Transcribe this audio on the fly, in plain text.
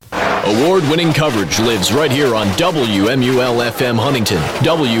Award-winning coverage lives right here on WMUL-FM Huntington,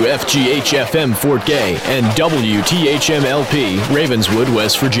 WFGH-FM Fort Gay, and WTHM-LP Ravenswood,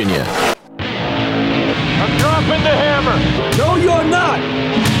 West Virginia. I'm dropping the hammer. No, you're not.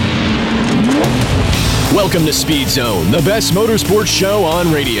 Welcome to Speed Zone, the best motorsports show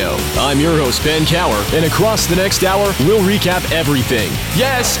on radio. I'm your host, Ben Cower, and across the next hour, we'll recap everything.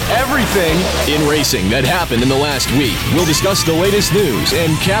 Yes, everything in racing that happened in the last week. We'll discuss the latest news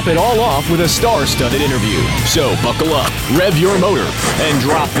and cap it all off with a star-studded interview. So buckle up, rev your motor, and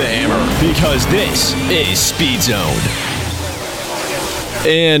drop the hammer, because this is Speed Zone.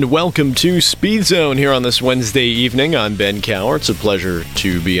 And welcome to Speed Zone here on this Wednesday evening. I'm Ben Cower. It's a pleasure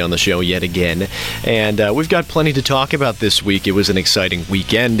to be on the show yet again. And we've got plenty to talk about this week. It was an exciting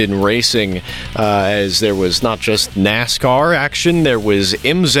weekend in racing, as there was not just NASCAR action, there was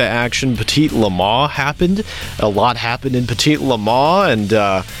IMSA action. Petit Le Mans happened. A lot happened in Petit Le Mans.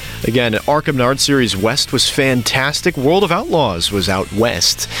 And again, ARCA Menard Series West was fantastic. World of Outlaws was out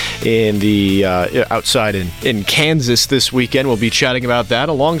west in the outside in Kansas this weekend. We'll be chatting about that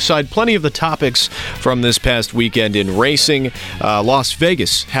alongside plenty of the topics from this past weekend in racing. Las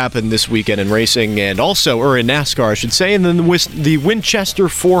Vegas happened this weekend in racing, and also, or in NASCAR, I should say, and then the Winchester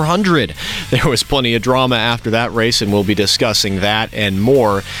 400. There was plenty of drama after that race, and we'll be discussing that and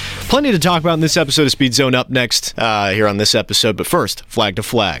more. Plenty to talk about in this episode of Speed Zone up next here on this episode, but first, flag to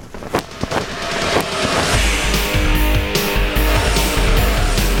flag.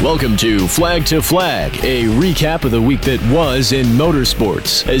 Welcome to Flag, a recap of the week that was in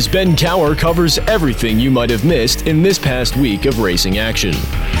motorsports, as Ben Cower covers everything you might have missed in this past week of racing action.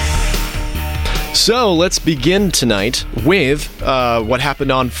 So let's begin tonight with what happened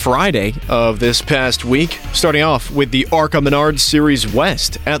on Friday of this past week, starting off with the ARCA Menard Series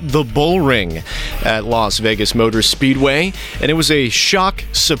West at the Bull Ring at Las Vegas Motor Speedway, and it was a shock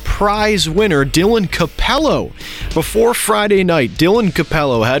surprise winner, Dylan Capello. Before Friday night, Dylan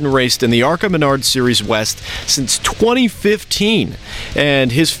Capello hadn't raced in the ARCA Menard Series West since 2015,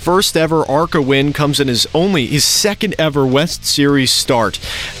 and his first ever ARCA win comes in his second ever West Series start.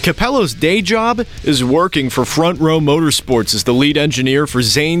 Capello's day job is working for Front Row Motorsports as the lead engineer for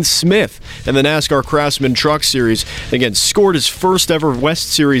Zane Smith in the NASCAR Craftsman Truck Series. Again, scored his first ever West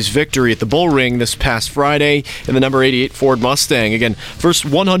Series victory at the Bull Ring this past Friday in the number 88 Ford Mustang. Again, first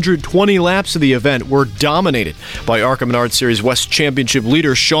 120 laps of the event were dominated by ARCA Menard Series West Championship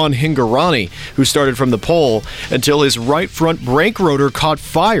leader Sean Hingorani, who started from the pole until his right front brake rotor caught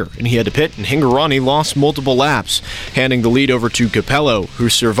fire and he had to pit, and Hingorani lost multiple laps, handing the lead over to Capello, who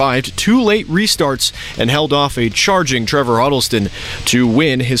survived two late restarts and held off a charging Trevor Huddleston to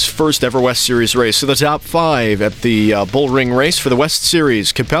win his first ever West Series race. So the top five at the Bull Ring race for the West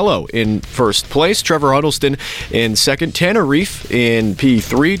Series: Capello in first place, Trevor Huddleston in second, Tanner Reef in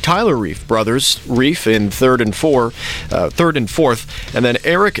P3, Tyler Reef, brothers Reef in third and fourth, and then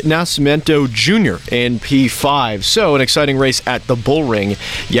Eric Nascimento Jr. in P5. So an exciting race at the Bull Ring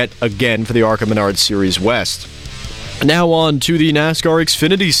yet again for the ARCA Menard Series West. Now on to the NASCAR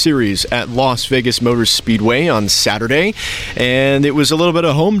Xfinity Series at Las Vegas Motor Speedway on Saturday, and it was a little bit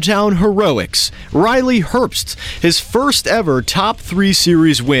of hometown heroics. Riley Herbst, his first ever Top 3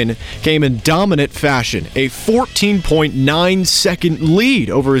 Series win, came in dominant fashion, a 14.9-second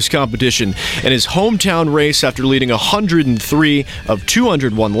lead over his competition in his hometown race after leading 103 of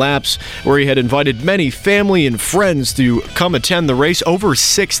 201 laps, where he had invited many family and friends to come attend the race, over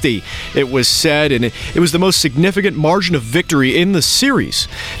 60, it was said, and it was the most significant margin of victory in the series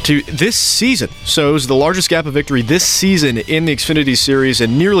to this season. So it was the largest gap of victory this season in the Xfinity Series,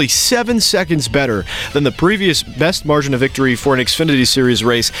 and nearly 7 seconds better than the previous best margin of victory for an Xfinity Series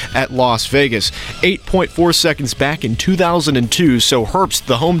race at Las Vegas, 8.4 seconds back in 2002. So Herbst,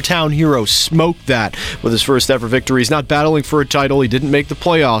 the hometown hero, smoked that with his first ever victory. He's not battling for a title. He didn't make the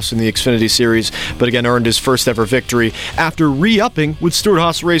playoffs in the Xfinity Series, but again earned his first ever victory after re-upping with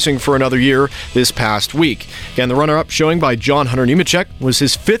Stewart-Haas Racing for another year this past week. Again, the runner-up showing by John Hunter Nemechek was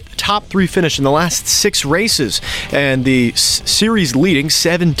his fifth top 3 finish in the last 6 races, and the series leading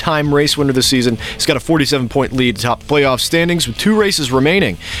 7-time race winner this season. He's got a 47-point lead atop playoff standings with 2 races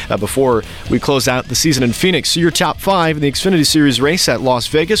remaining before we close out the season in Phoenix. So your top 5 in the Xfinity Series race at Las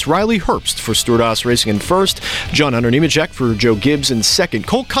Vegas: Riley Herbst for Stewart-Haas Racing in first, John Hunter Nemechek for Joe Gibbs in second,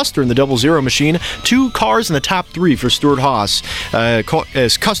 Cole Custer in the 00 machine, 2 cars in the top 3 for Stewart-Haas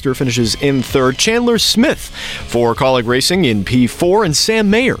as Custer finishes in third, Chandler Smith for Colleague Racing in P4, and Sam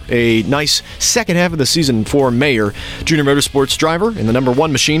Mayer, a nice second half of the season for Mayer. Junior Motorsports driver in the number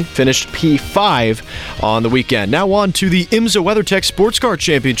 1 machine finished P5 on the weekend. Now on to the IMSA WeatherTech Sports Car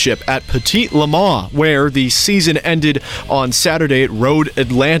Championship at Petit Le Mans, where the season ended on Saturday at Road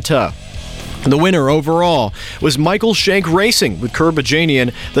Atlanta. The winner overall was Michael Shank Racing with Kurt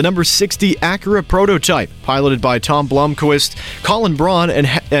Bajanian, the number 60 Acura prototype, piloted by Tom Blomqvist, Colin Braun,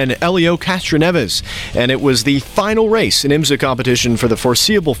 and Elio Castroneves. And it was the final race in IMSA competition for the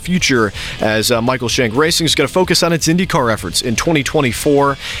foreseeable future, as Michael Shank Racing is going to focus on its IndyCar efforts in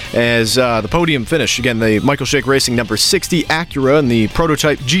 2024 as the podium finish. Again, the Michael Shank Racing number 60 Acura in the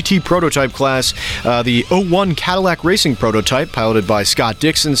prototype GT prototype class, the 01 Cadillac Racing prototype, piloted by Scott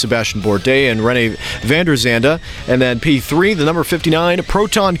Dixon, Sebastian Bourdais, and Rene van der Zande. And then P3, the number 59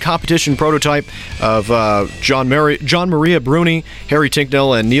 Proton competition prototype of John Maria Bruni, Harry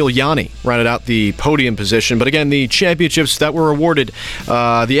Tinknell, and Neil Yanni rounded out the podium position. But again, the championships that were awarded,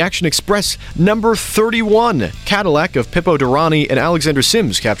 the Action Express number 31 Cadillac of Pippo Durrani and Alexander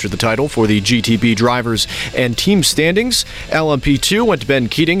Sims captured the title for the GTB drivers and team standings. LMP2 went to Ben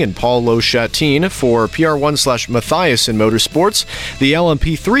Keating and Paul Lochatin for PR1/Matthias in Motorsports. The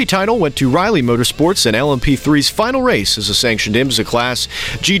LMP3 title went to Riley Motorsports, and LMP3's final race as a sanctioned IMSA class.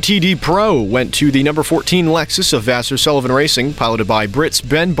 GTD Pro went to the number 14 Lexus of Vassar Sullivan Racing, piloted by Brits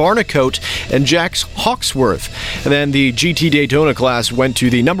Ben Barnicoat and Jax Hawksworth. And then the GT Daytona class went to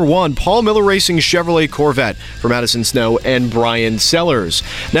the number 1 Paul Miller Racing Chevrolet Corvette for Madison Snow and Brian Sellers.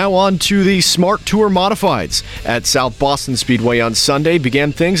 Now on to the Smart Tour Modifieds at South Boston Speedway on Sunday.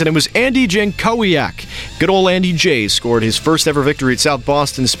 Began things, and it was Andy Jankowiak. Good old Andy J scored his first ever victory at South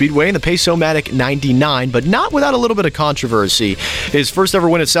Boston Speedway in the Pace-O-Matic 99, but not without a little bit of controversy. His first ever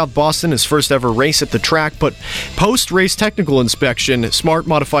win at South Boston, his first ever race at the track, but post-race technical inspection, Smart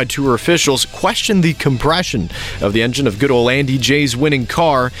Modified Tour officials questioned the compression of the engine of good old Andy J's winning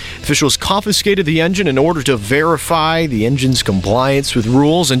car. Officials confiscated the engine in order to verify the engine's compliance with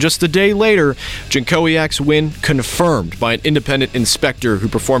rules, and just a day later, Jankowiak's win confirmed by an independent inspector who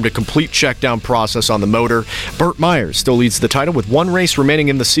performed a complete check-down process on the motor. Burt Myers still leads the title with one race remaining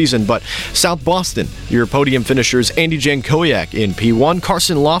in the season, but South Boston, your podium finishers, Andy Jankowiak in P1,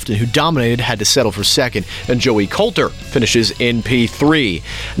 Carson Lofton, who dominated, had to settle for second, and Joey Coulter finishes in P3.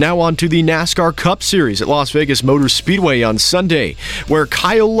 Now on to the NASCAR Cup Series at Las Vegas Motor Speedway on Sunday, where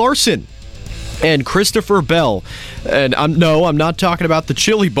Kyle Larson and Christopher Bell, and I'm not talking about the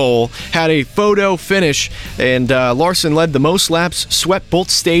Chili Bowl, had a photo finish, and Larson led the most laps, swept both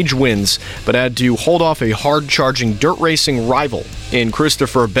stage wins, but had to hold off a hard-charging dirt racing rival in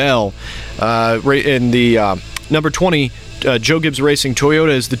Christopher Bell in the number 20 Joe Gibbs Racing Toyota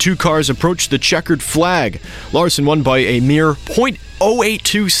as the two cars approached the checkered flag. Larson won by a mere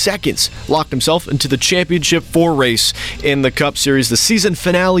 0.082 seconds, locked himself into the Championship 4 race in the Cup Series, the season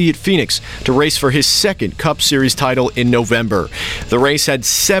finale at Phoenix, to race for his second Cup Series title in November. The race had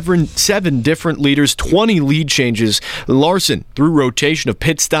seven different leaders, 20 lead changes. Larson, through rotation of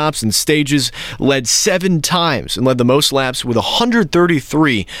pit stops and stages, led 7 times and led the most laps with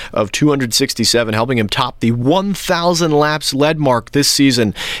 133 of 267, helping him top the 1,000 laps led mark this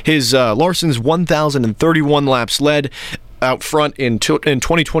season. His Larson's 1,031 laps led out front in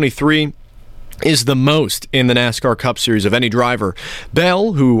 2023 is the most in the NASCAR Cup Series of any driver.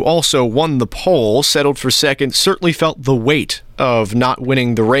 Bell, who also won the pole, settled for second, certainly felt the weight of not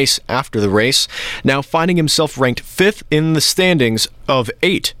winning the race after the race, now finding himself ranked 5th in the standings of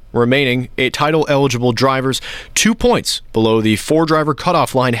 8 remaining title-eligible drivers, 2 points below the 4-driver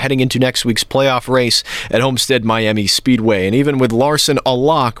cutoff line heading into next week's playoff race at Homestead Miami Speedway. And even with Larson a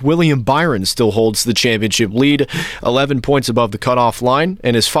lock, William Byron still holds the championship lead, 11 points above the cutoff line,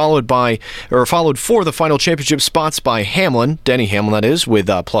 and is followed for the final championship spots by Hamlin, Denny Hamlin that is, with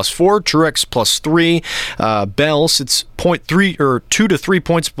 +4, Truex +3. Bell sits 2 to 3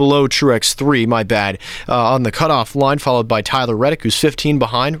 points below Truex 3, on the cutoff line, followed by Tyler Reddick, who's 15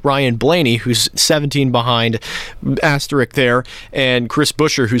 behind, Ryan Blaney, who's 17 behind, asterisk there, and Chris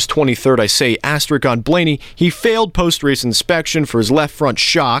Buescher, who's 23rd. I say asterisk on Blaney. He failed post-race inspection for his left front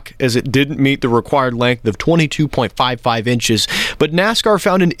shock, as it didn't meet the required length of 22.55 inches, but NASCAR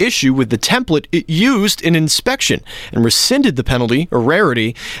found an issue with the template it used in inspection and rescinded the penalty, a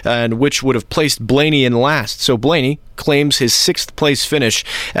rarity, and which would have placed Blaney in last. So Blaney claims his 6th place finish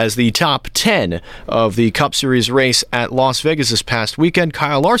as the top 10 of the Cup Series race at Las Vegas this past weekend.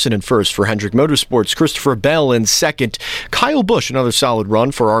 Kyle Larson in first for Hendrick Motorsports, Christopher Bell in second, Kyle Busch another solid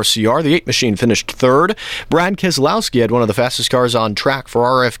run for RCR. The 8 machine finished third. Brad Keselowski had one of the fastest cars on track for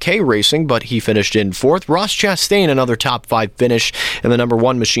RFK Racing, but he finished in 4th. Ross Chastain another top 5 finish in the number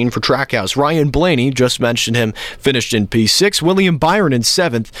 1 machine for Trackhouse. Ryan Blaney, just mentioned him, finished in P6. William Byron in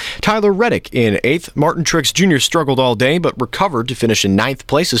 7th. Tyler Reddick in 8th. Martin Truex Jr. struggled all all day, but recovered to finish in 9th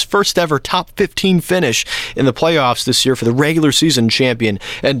place. His first ever top 15 finish in the playoffs this year for the regular season champion.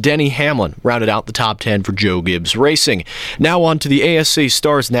 And Denny Hamlin rounded out the top 10 for Joe Gibbs Racing. Now on to the ASA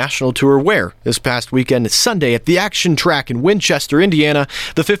Stars National Tour, where this past weekend, Sunday, at the Action Track in Winchester, Indiana,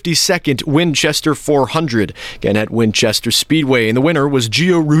 the 52nd Winchester 400, again at Winchester Speedway, and the winner was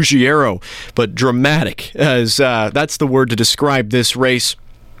Gio Ruggiero. But dramatic, as that's the word to describe this race,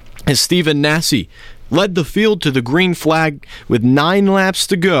 as Stephen Nasse led the field to the green flag with 9 laps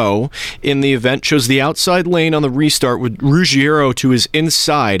to go in the event, chose the outside lane on the restart with Ruggiero to his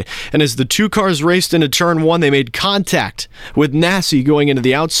inside. And as the two cars raced into turn 1, they made contact with Nasse going into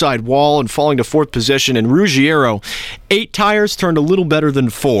the outside wall and falling to 4th position. And Ruggiero, 8 tires turned a little better than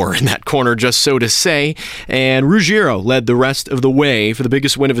 4 in that corner, just so to say. And Ruggiero led the rest of the way for the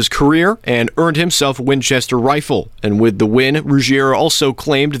biggest win of his career and earned himself a Winchester rifle. And with the win, Ruggiero also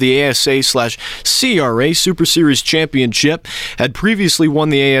claimed the ASA/CRA Super Series Championship, had previously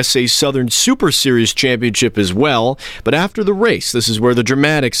won the ASA Southern Super Series Championship as well. But after the race, this is where the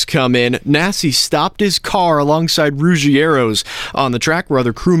dramatics come in, Nasse stopped his car alongside Ruggiero's on the track where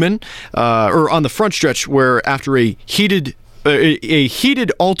other crewmen, or on the front stretch, where after a heated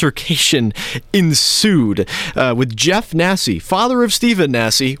altercation ensued with Jeff Nasse, father of Stephen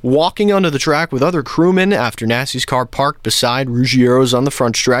Nasse, walking onto the track with other crewmen after Nasse's car parked beside Ruggiero's on the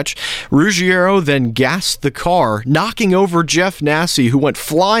front stretch. Ruggiero then gassed the car, knocking over Jeff Nasse, who went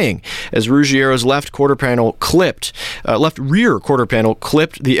flying as Ruggiero's left rear quarter panel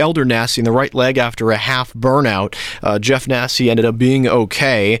clipped the elder Nasse in the right leg after a half burnout. Jeff Nasse ended up being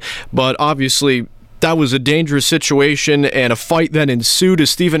okay, but obviously that was a dangerous situation, and a fight then ensued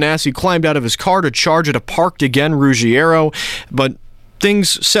as Stephen Nasse climbed out of his car to charge at a parked again Ruggiero, but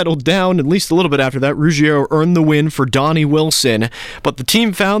things settled down at least a little bit after that. Ruggiero earned the win for Donnie Wilson, but the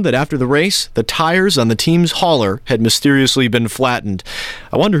team found that after the race, the tires on the team's hauler had mysteriously been flattened.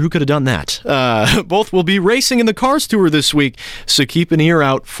 I wonder who could have done that. Both will be racing in the Cars Tour this week, so keep an ear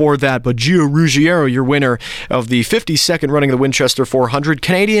out for that. But Gio Ruggiero, your winner of the 52nd running of the Winchester 400,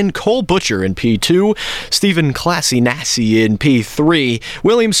 Canadian Cole Butcher in P2, Stephen Classy Nasse in P3,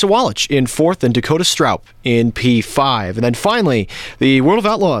 William Sawalich in 4th, and Dakota Stroup in P5. And then finally, the World of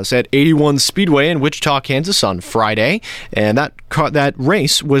Outlaws at 81 Speedway in Wichita, Kansas on Friday, and that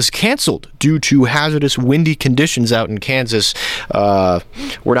race was canceled due to hazardous windy conditions out in Kansas. We're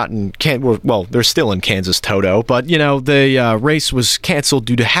not in well, they're still in Kansas, Toto, but the race was canceled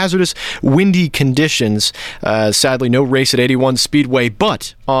due to hazardous windy conditions. Sadly, no race at 81 Speedway,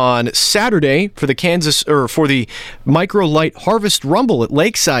 but on Saturday for the Micro Light Harvest Rumble at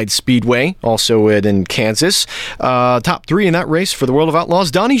Lakeside Speedway, also in Kansas. Top 3 in that race for the World of Outlaws.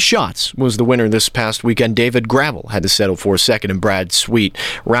 Donnie Schatz was the winner this past weekend. David Gravel had to settle for 2nd, and Brad Sweet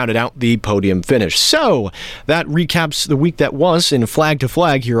rounded out the podium finish. So that recaps the week that was in Flag to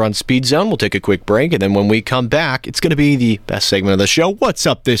Flag here on Speed Zone. We'll take a quick break, and then when we come back, it's going to be the best segment of the show, What's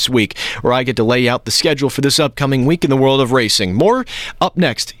Up This Week, where I get to lay out the schedule for this upcoming week in the world of racing. More up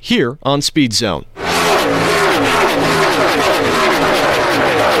next here on Speed Zone.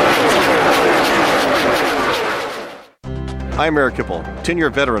 I'm Eric Kipple, 10-year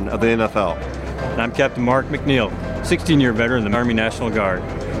veteran of the NFL. And I'm Captain Mark McNeil, 16-year veteran of the Army National Guard.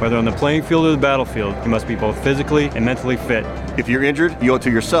 Whether on the playing field or the battlefield, you must be both physically and mentally fit. If you're injured, you owe it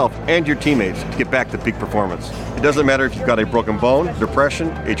to yourself and your teammates to get back to peak performance. It doesn't matter if you've got a broken bone, depression,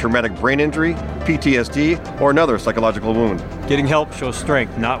 a traumatic brain injury, PTSD, or another psychological wound. Getting help shows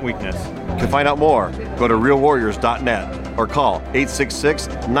strength, not weakness. To find out more, go to realwarriors.net or call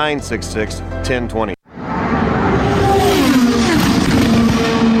 866-966-1020.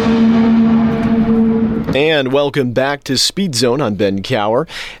 And welcome back to Speed Zone. I'm Ben Cower,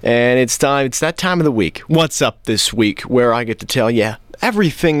 and it's that time of the week. What's up this week, where I get to tell you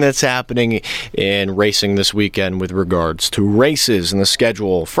everything that's happening in racing this weekend with regards to races and the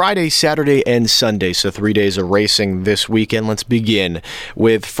schedule. Friday, Saturday, and Sunday, so 3 days of racing this weekend. Let's begin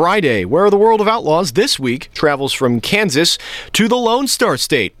with Friday, where the World of Outlaws this week travels from Kansas to the Lone Star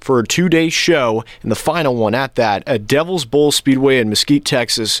State for a 2-day show, and the final one at that at Devil's Bowl Speedway in Mesquite,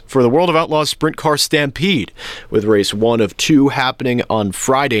 Texas, for the World of Outlaws Sprint Car Stampede, with race 1 of 2 happening on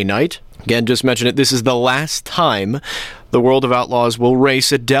Friday night. Again, just mention it, this is the last time the World of Outlaws will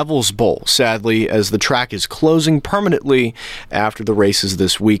race at Devil's Bowl, sadly, as the track is closing permanently after the races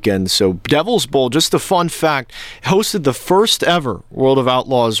this weekend. So Devil's Bowl, just a fun fact, hosted the first ever World of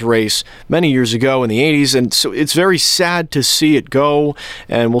Outlaws race many years ago in the 80s, and so it's very sad to see it go,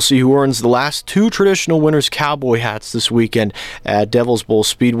 and we'll see who earns the last 2 traditional winners' cowboy hats this weekend at Devil's Bowl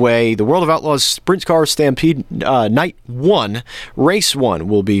Speedway. The World of Outlaws Sprint Car Stampede Night 1, Race 1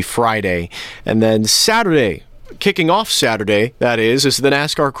 will be Friday, and then Saturday, kicking off Saturday, that is the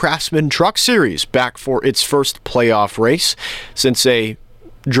NASCAR Craftsman Truck Series, back for its first playoff race since a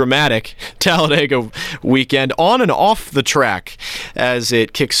dramatic Talladega weekend on and off the track as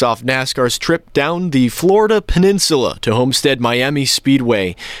it kicks off NASCAR's trip down the Florida Peninsula to Homestead Miami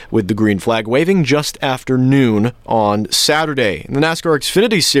Speedway with the green flag waving just after noon on Saturday. The NASCAR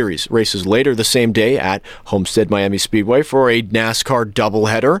Xfinity Series races later the same day at Homestead Miami Speedway for a NASCAR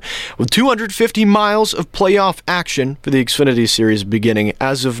doubleheader with 250 miles of playoff action for the Xfinity Series beginning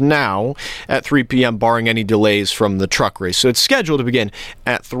as of now at 3 p.m. barring any delays from the truck race. So it's scheduled to begin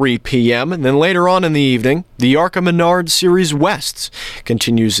at 3 p.m. And then later on in the evening, the ARCA Menard Series West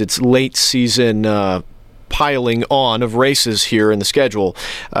continues its late season piling on of races here in the schedule.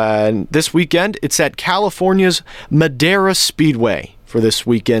 And this weekend, it's at California's Madera Speedway for this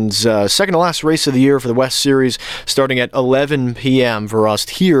weekend's second to last race of the year for the West Series, starting at 11 p.m. for us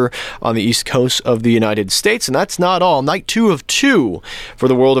here on the East Coast of the United States. And that's not all. Night 2 of 2 for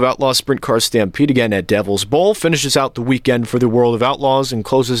the World of Outlaws Sprint Car Stampede, again at Devil's Bowl, finishes out the weekend for the World of Outlaws and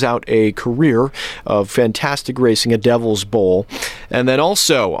closes out a career of fantastic racing at Devil's Bowl. And then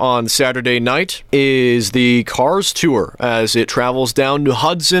also on Saturday night is the Cars Tour as it travels down to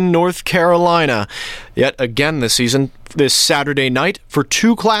Hudson, North Carolina, yet again this season, this Saturday night for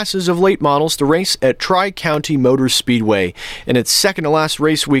 2 classes of late models to race at Tri-County Motor Speedway in its second to last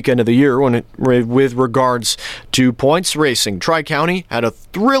race weekend of the year with regards to points racing. Tri-County had a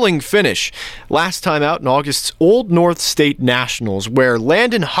thrilling finish last time out in August's Old North State Nationals, where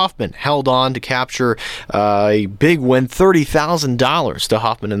Landon Huffman held on to capture a big win, $30,000 to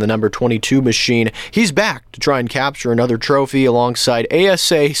Huffman in the number 22 machine. He's back to try and capture another trophy alongside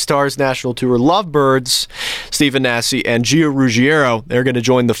ASA Stars National Tour Lovebirds, Stephen Nasse and Gio Ruggiero. They're going to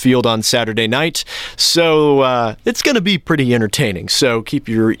join the field on Saturday night, so it's going to be pretty entertaining. So keep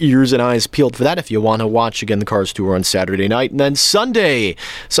your ears and eyes peeled for that if you want to watch again the Cars Tour on Saturday night. And then Sunday,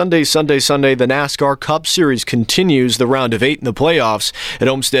 the NASCAR Cup Series continues the round of 8 in the playoffs at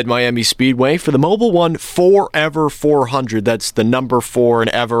Homestead Miami Speedway for the Mobil 1 Forever 400. That's the number 4 and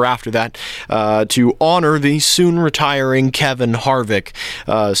ever after that, to honor the soon retiring Kevin Harvick.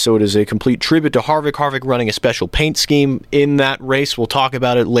 So it is a complete tribute to Harvick. Harvick running a special paint scheme in that race. We'll talk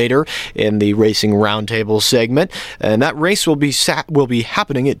about it later in the Racing Roundtable segment. And that race will be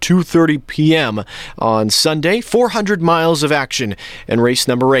happening at 2:30 p.m. on Sunday. 400 miles of action in race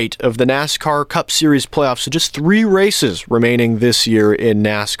number 8 of the NASCAR Cup Series playoffs. So just 3 races remaining this year in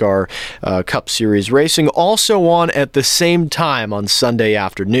NASCAR Cup Series racing. Also on at the same time on Sunday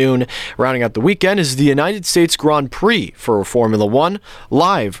afternoon. Rounding out the weekend is the United States Grand Prix for Formula One,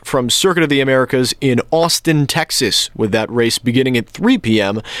 live from Circuit of the Americas in Austin, Texas, with that race beginning at 3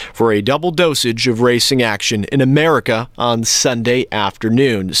 p.m. for a double dosage of racing action in America on Sunday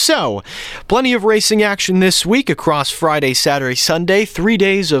afternoon. So, plenty of racing action this week across Friday, Saturday, Sunday. 3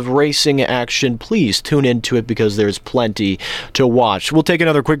 days of racing action. Please tune into it because there's plenty to watch. We'll take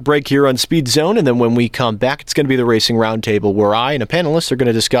another quick break here on Speed Zone, and then when we come back, it's going to be the Racing Roundtable, where I and a panelist are going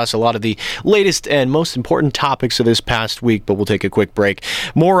to discuss a lot of the latest and most important topics of this past week, but we'll take a quick break.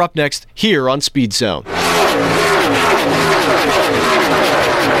 More up next here on Speed Zone.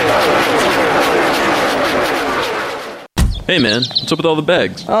 Hey man, what's up with all the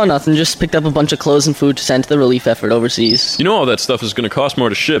bags? Oh, nothing. Just picked up a bunch of clothes and food to send to the relief effort overseas. You know all that stuff is going to cost more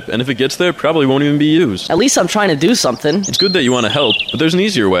to ship, and if it gets there, probably won't even be used. At least I'm trying to do something. It's good that you want to help, but there's an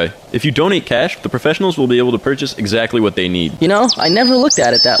easier way. If you donate cash, the professionals will be able to purchase exactly what they need. You know, I never looked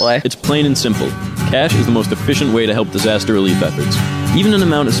at it that way. It's plain and simple. Cash is the most efficient way to help disaster relief efforts. Even an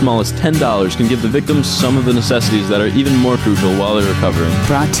amount as small as $10 can give the victims some of the necessities that are even more crucial while they're recovering.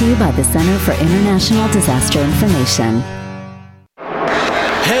 Brought to you by the Center for International Disaster Information.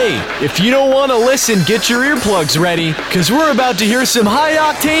 Hey, if you don't want to listen, get your earplugs ready, because we're about to hear some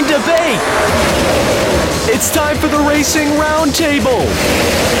high-octane debate. It's time for the Racing Roundtable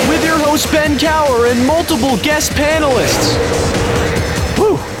with your host Ben Cower and multiple guest panelists.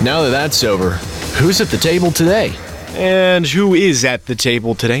 Whew, now that that's over, who's at the table today? And who is at the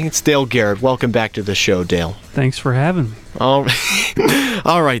table today? It's Dale Garrett. Welcome back to the show, Dale. Thanks for having me. All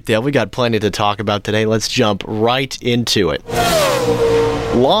right, Dale, we got plenty to talk about today. Let's jump right into it.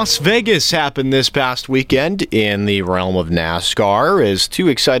 Las Vegas happened this past weekend in the realm of NASCAR as 2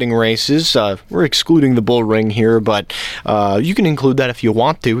 exciting races. We're excluding the Bull Ring here, but you can include that if you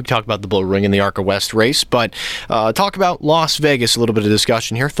want to. We can talk about the Bull Ring and the ARCA West race, but talk about Las Vegas, a little bit of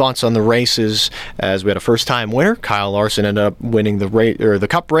discussion here. Thoughts on the races as we had a first-time winner. Kyle Larson ended up winning the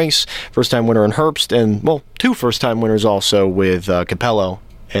Cup race. First-time winner in Herbst, and, well, 2 first-time winners also with Capello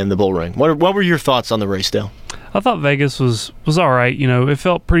and the Bull Ring. What were your thoughts on the race, Dale? I thought Vegas was all right. You know, it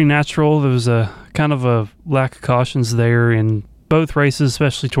felt pretty natural. There was a kind of a lack of cautions there in both races,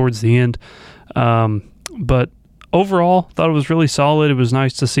 especially towards the end. But overall, thought it was really solid. It was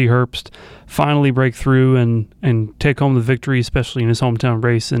nice to see Herbst finally break through and take home the victory, especially in his hometown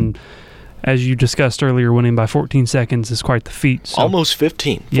race. And as you discussed earlier, winning by 14 seconds is quite the feat. So, almost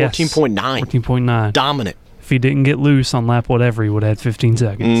 15. 14.9. 14.9. Dominant. If he didn't get loose on lap whatever, he would have had 15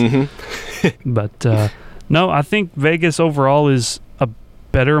 seconds. But no, I think Vegas overall is a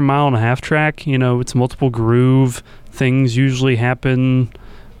better mile and a half track. You know, it's multiple groove. Things usually happen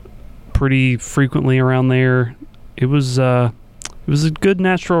pretty frequently around there. It was a good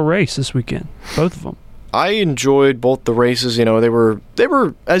natural race this weekend, both of them. I enjoyed both the races. You know, they were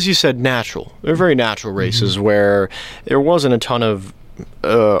as you said, natural. They're very natural races where there wasn't a ton of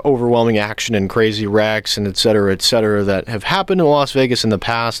overwhelming action and crazy wrecks and et cetera, that have happened in Las Vegas in the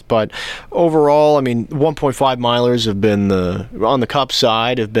past. But overall, I mean, 1.5 milers have been on the Cup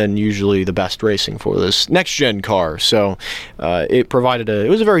side have been usually the best racing for this next gen car. So it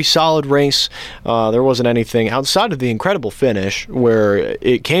was a very solid race. There wasn't anything outside of the incredible finish where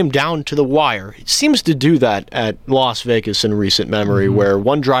it came down to the wire. It seems to do that at Las Vegas in recent memory, where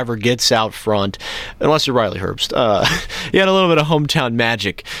one driver gets out front, unless you're Riley Herbst. He had a little bit of hometown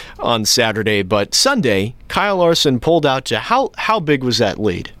magic on Saturday, but Sunday, Kyle Larson pulled out to how big was that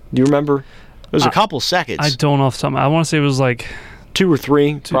lead? Do you remember? It was a couple seconds. I don't know off the top. I want to say it was like 2 or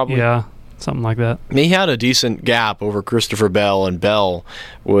 3, probably. Yeah, something like that. He had a decent gap over Christopher Bell, and Bell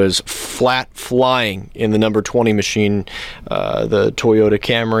was flat flying in the number 20 machine, the Toyota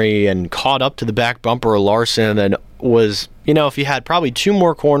Camry, and caught up to the back bumper of Larson, and was, you know, if he had probably 2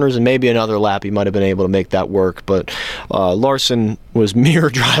 more corners and maybe another lap, he might have been able to make that work. But Larson was mirror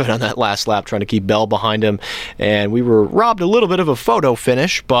driving on that last lap, trying to keep Bell behind him, and we were robbed a little bit of a photo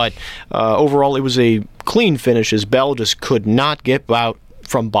finish, but overall it was a clean finish, as Bell just could not get out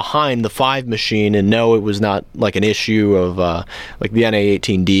from behind the 5 machine. And no, it was not like an issue of like the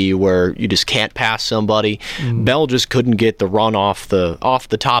NA18D where you just can't pass somebody. Bell just couldn't get the run off the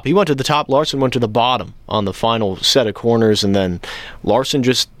top. He went to the top, Larson went to the bottom on the final set of corners, and then Larson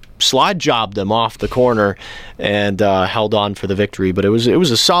just slide jobbed them off the corner and held on for the victory. But it was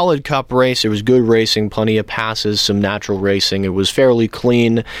a solid Cup race. It was good racing, plenty of passes, some natural racing. It was fairly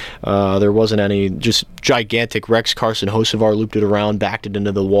clean. There wasn't any just gigantic wrecks. Carson Hocevar looped it around, backed it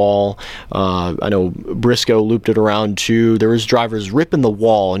into the wall. I know Briscoe looped it around too. There was drivers ripping the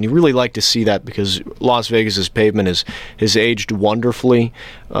wall, and you really like to see that because Las Vegas's pavement has aged wonderfully.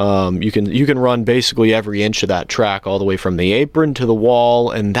 You can run basically every inch of that track, all the way from the apron to the wall,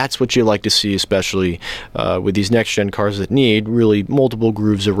 and that's what you like to see, especially with these next-gen cars that need really multiple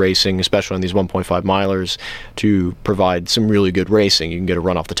grooves of racing, especially on these 1.5 milers, to provide some really good racing. You can get a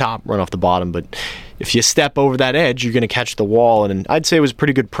run off the top, run off the bottom, but if you step over that edge, you're going to catch the wall. And I'd say it was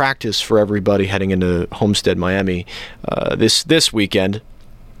pretty good practice for everybody heading into Homestead, Miami this weekend.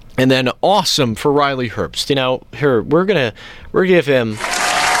 And then awesome for Riley Herbst. You know, here we're gonna give him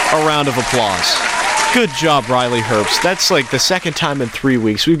a round of applause. Good job, Riley Herbst. That's like the second time in 3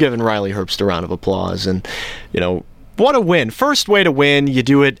 weeks we've given Riley Herbst a round of applause. And, you know, what a win. First way to win. You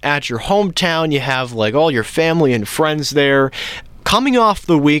do it at your hometown. You have like all your family and friends there. Coming off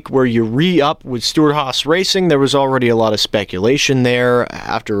the week where you re-up with Stewart-Haas Racing, there was already a lot of speculation there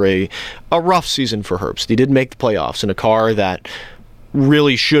after a rough season for Herbst. He did make the playoffs in a car that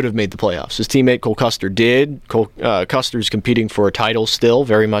really should have made the playoffs. His teammate Cole Custer did. Custer's competing for a title still,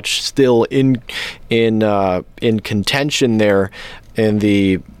 very much still in contention there in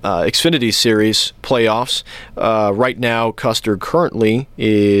the Xfinity Series playoffs. Right now, Custer currently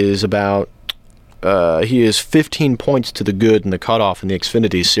is about he is 15 points to the good in the cutoff in the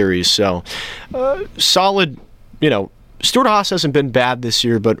Xfinity Series. So solid, you know. Stewart-Haas hasn't been bad this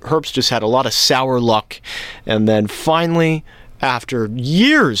year, but Herbst just had a lot of sour luck, and then finally, after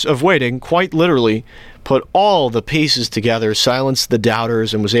years of waiting, quite literally, put all the pieces together, silenced the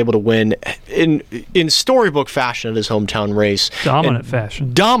doubters, and was able to win in storybook fashion at his hometown race.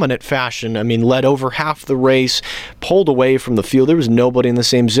 Dominant fashion. I mean, led over half the race, pulled away from the field. There was nobody in the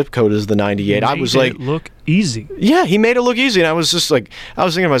same zip code as the 98. I was like, look easy. Yeah, he made it look easy, and I was just like, I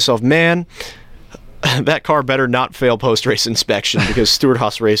was thinking to myself, man, that car better not fail post-race inspection, because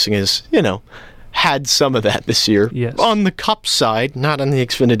Stewart-Haas Racing is, you know, had some of that this year. Yes. On the Cup side, not on the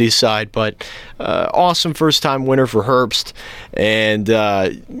Xfinity side, but awesome first-time winner for Herbst, and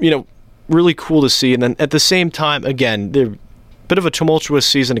you know, really cool to see. And then at the same time, again, they're a bit of a tumultuous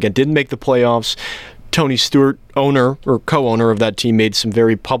season. Again, didn't make the playoffs. Tony Stewart, owner or co-owner of that team, made some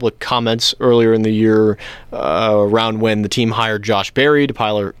very public comments earlier in the year around when the team hired Josh Berry to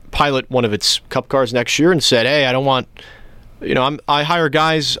pilot one of its Cup cars next year, and said, "Hey, I don't want I hire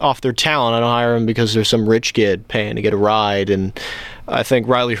guys off their talent. I don't hire them because there's some rich kid paying to get a ride. And I think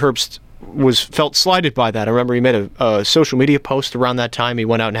Riley Herbst felt slighted by that. I remember he made a social media post around that time. He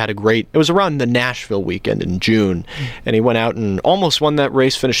went out and had it was around the Nashville weekend in June, and he went out and almost won that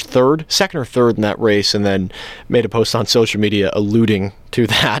race, finished second or third in that race, and then made a post on social media alluding to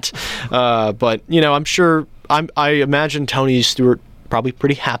that. But I'm sure, I imagine Tony Stewart probably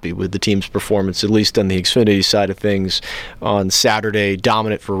pretty happy with the team's performance, at least on the Xfinity side of things on Saturday.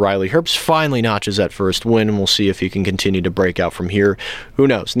 Dominant for Riley Herbst. Finally notches that first win, and we'll see if he can continue to break out from here. Who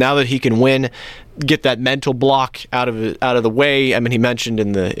knows? Now that he can win, get that mental block out of the way. I mean, he mentioned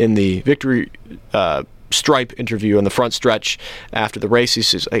in the victory stripe interview on the front stretch after the race, he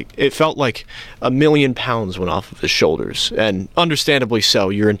says it felt like 1,000,000 pounds went off of his shoulders, and understandably so.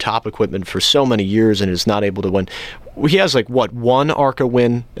 You're in top equipment for so many years and is not able to win. He has one ARCA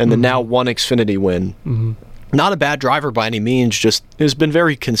win and then now one Xfinity win. Mm-hmm. Not a bad driver by any means, just has been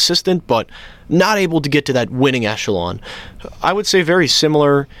very consistent, but not able to get to that winning echelon. I would say very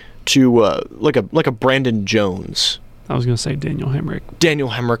similar to like a Brandon Jones. I was going to say Daniel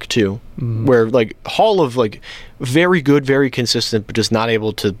Hemrick too, where Hall of very good, very consistent, but just not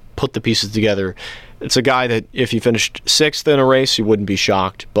able to put the pieces together. It's a guy that if he finished 6th in a race, you wouldn't be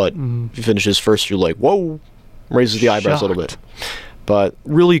shocked, but if he finishes first, you're like, whoa, raises the eyebrows a little bit. But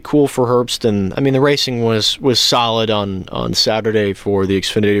really cool for Herbst, and I mean the racing was solid on Saturday for the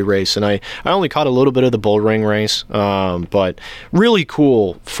Xfinity race, and I only caught a little bit of the Bullring race, but really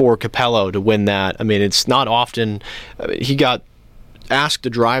cool for Capello to win that. I mean, it's not often he got asked to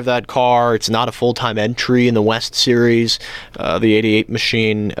drive that car. It's not a full-time entry in the West Series, the 88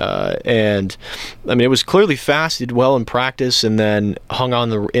 machine, and I mean it was clearly fast. He did well in practice, and then hung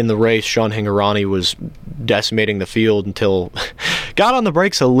on in the race. Sean Hingorani was decimating the field until got on the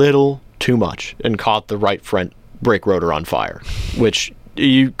brakes a little too much and caught the right front brake rotor on fire, which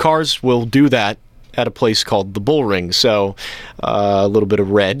cars will do that at a place called the Bullring. So a little bit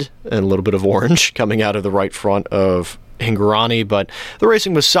of red and a little bit of orange coming out of the right front of Hingorani, but the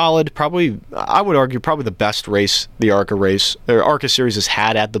racing was solid. Probably, I would argue, probably the best race the ARCA series has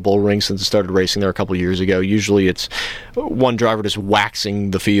had at the Bullring since it started racing there a couple of years ago. Usually it's one driver just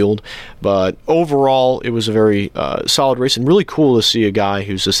waxing the field, but overall it was a very solid race, and really cool to see a guy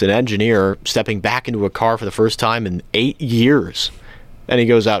who's just an engineer stepping back into a car for the first time in 8 years, and he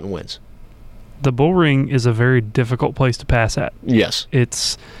goes out and wins. The Bullring is a very difficult place to pass at. Yes.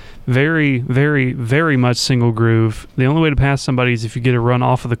 It's very, very, very much single groove. The only way to pass somebody is if you get a run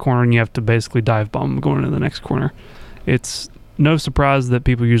off of the corner and you have to basically dive bomb going into the next corner. It's no surprise that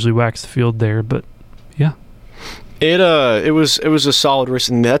people usually wax the field there, but yeah. It was a solid race,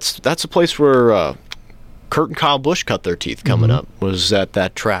 and that's a place where Kurt and Kyle Busch cut their teeth coming up, was at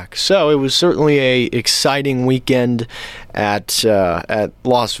that track. So it was certainly a exciting weekend at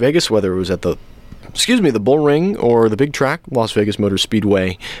Las Vegas, whether it was at the Bullring or the big track, Las Vegas Motor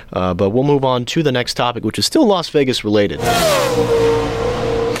Speedway. But we'll move on to the next topic, which is still Las Vegas related.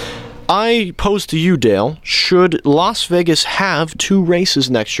 I pose to you, Dale, should Las Vegas have 2 races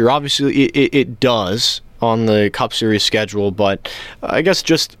next year? Obviously, it does on the Cup Series schedule, but I guess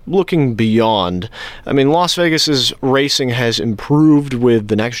just looking beyond, I mean, Las Vegas's racing has improved with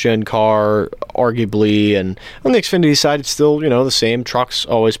the next-gen car, arguably, and on the Xfinity side, it's still, the same. Trucks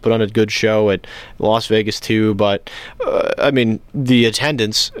always put on a good show at Las Vegas, too, but, I mean, the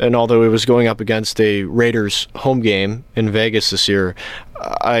attendance, and although it was going up against a Raiders home game in Vegas this year,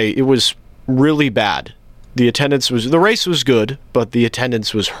 it was really bad. The race was good, but the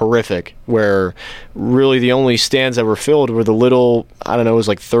attendance was horrific, where really the only stands that were filled were the little, I don't know, it was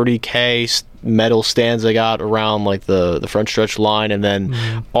like 30K metal stands they got around like the front stretch line, and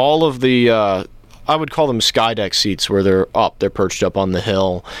then all of the, I would call them skydeck seats, where they're perched up on the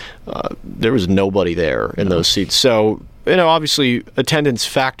hill. There was nobody there in those seats. So, obviously attendance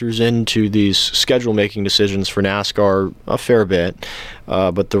factors into these schedule-making decisions for NASCAR a fair bit,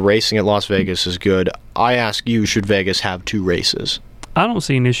 but the racing at Las Vegas is good. I ask you, should Vegas have 2 races? I don't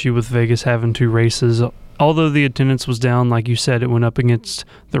see an issue with Vegas having 2 races. Although the attendance was down, like you said, it went up against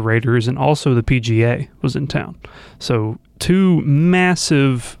the Raiders, and also the PGA was in town. So 2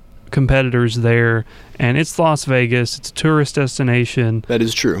 massive competitors there, and it's Las Vegas. It's a tourist destination. That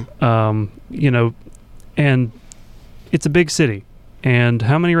is true. And it's a big city. And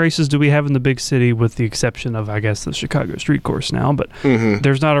how many races do we have in the big city, with the exception of, I guess, the Chicago Street Course now? But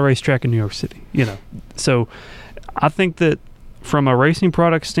there's not a racetrack in New York City, So I think that from a racing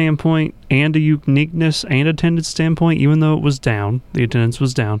product standpoint and a uniqueness and attendance standpoint, even though it was down, the attendance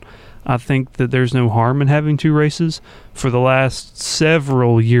was down, I think that there's no harm in having 2 races. For the last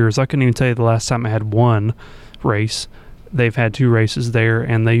several years, I couldn't even tell you the last time I had 1 race. they've had 2 races there,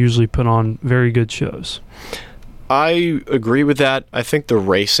 and they usually put on very good shows. I agree with that. I think the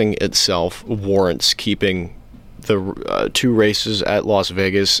racing itself warrants keeping the 2 races at Las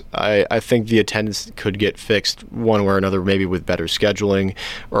Vegas. I think the attendance could get fixed one way or another, maybe with better scheduling,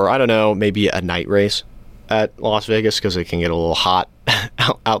 or I don't know, maybe a night race at Las Vegas, because it can get a little hot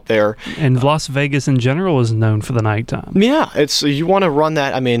out there. And Las Vegas in general is known for the nighttime. Yeah, it's you want to run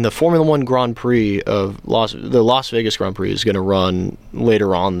that. I mean, the Formula One Grand Prix of the Las Vegas Grand Prix is going to run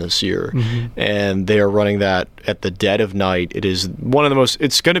later on this year, and they are running that at the dead of night. It is one of the most.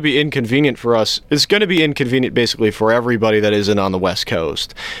 It's going to be inconvenient for us. It's going to be inconvenient basically for everybody that isn't on the West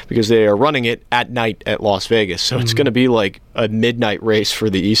Coast, because they are running it at night at Las Vegas. So it's going to be like a midnight race for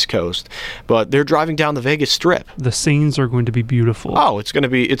the East Coast, but they're driving down the Vegas Strip. The scenes are going to be beautiful. Oh, it's going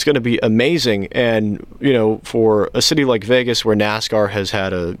to be amazing. And for a city like Vegas, where NASCAR has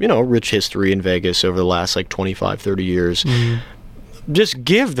had a rich history in Vegas over the last like 25-30 years, just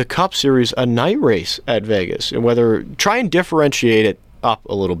give the Cup Series a night race at Vegas, and try and differentiate it up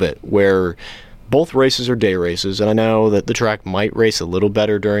a little bit, where both races are day races. And I know that the track might race a little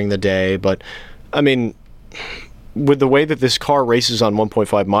better during the day, but I mean, with the way that this car races on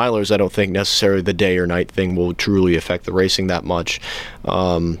 1.5 milers, I don't think necessarily the day or night thing will truly affect the racing that much.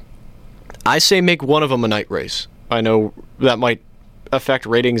 I say make one of them a night race. I know that might affect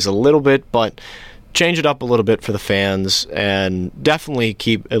ratings a little bit, but change it up a little bit for the fans, and definitely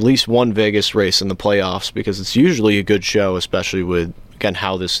keep at least one Vegas race in the playoffs, because it's usually a good show, especially with, again,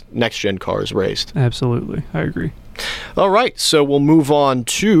 how this next-gen car is raced. Absolutely. I agree. All right, so we'll move on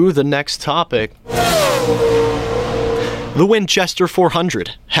to the next topic. The Winchester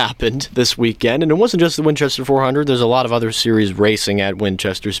 400 happened this weekend, and it wasn't just the Winchester 400. There's a lot of other series racing at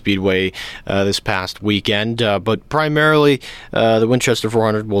Winchester Speedway this past weekend, but primarily the Winchester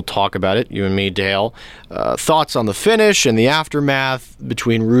 400. We'll talk about it, you and me, Dale. Thoughts on the finish and the aftermath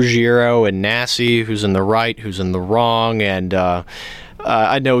between Ruggiero and Nassi, who's in the right, who's in the wrong, and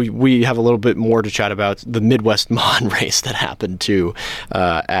I know we have a little bit more to chat about the Midwest Mon race that happened too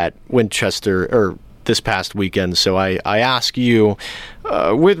at Winchester, this past weekend. So I ask you,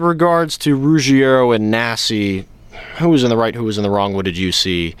 with regards to Ruggiero and Nassi, who was in the right, who was in the wrong, what did you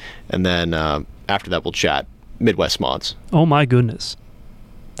see? And then after that, we'll chat Midwest Mods. Oh my goodness.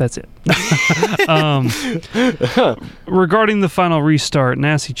 That's it. Regarding the final restart,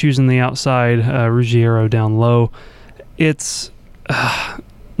 Nassi choosing the outside, Ruggiero down low. It's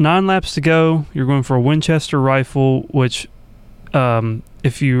 9 laps to go. You're going for a Winchester rifle, which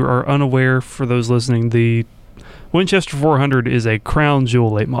if you are unaware, for those listening, the Winchester 400 is a crown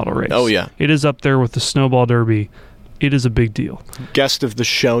jewel late model race. Oh, yeah. It is up there with the Snowball Derby. It is a big deal. Guest of the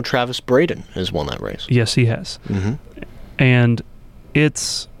show, Travis Braden, has won that race. Yes, he has. And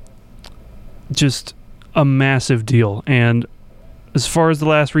it's just a massive deal. And as far as the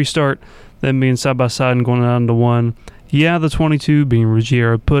last restart, them being side by side and going down to 1, yeah, the 22 being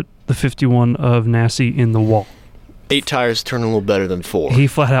Ruggiero put the 51 of Nassi in the wall. 8 tires turn a little better than 4. He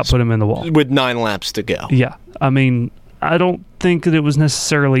flat out put him in the wall. With 9 laps to go. Yeah. I mean, I don't think that it was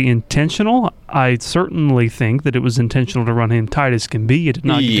necessarily intentional. I certainly think that it was intentional to run him tight as can be. It did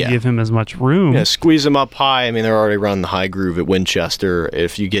not get to give him as much room. Yeah, squeeze him up high. I mean, they're already running the high groove at Winchester.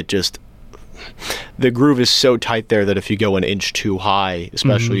 If you get just... The groove is so tight there that if you go an inch too high,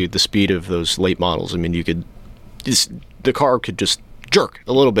 especially at the speed of those late models, I mean, you could... the car could just jerk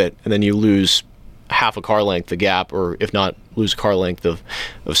a little bit, and then you lose half a car length, the gap, or if not, lose car length of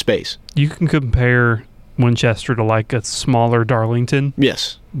space. You can compare Winchester to like a smaller Darlington.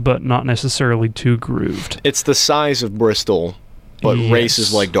 Yes. But not necessarily too grooved. It's the size of Bristol, but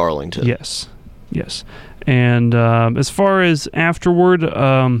races like Darlington. Yes. And as far as afterward,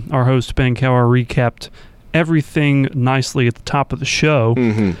 our host Ben Cower recapped everything nicely at the top of the show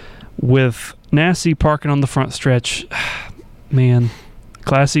with Nassi parking on the front stretch. Man,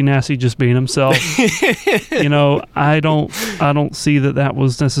 classy Nassi just being himself. I don't see that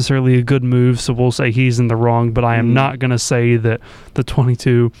was necessarily a good move, so we'll say he's in the wrong, but I am not going to say that the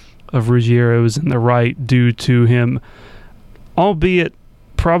 22 of Ruggiero is in the right due to him, albeit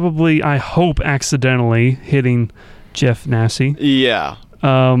probably, I hope, accidentally hitting Jeff Nassi. Yeah.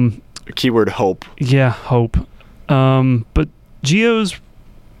 Keyword hope. Yeah, hope. But Gio's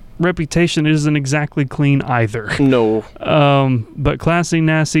reputation isn't exactly clean either. No. But classy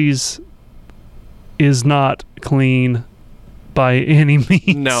Nassi's is not clean by any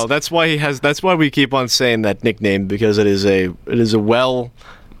means. No, that's why we keep on saying that nickname, because it is a well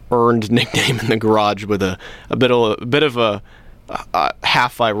earned nickname in the garage with a bit of a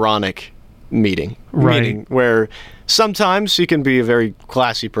half ironic meaning where sometimes he can be a very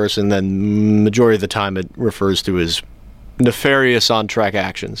classy person, then majority of the time it refers to his nefarious on-track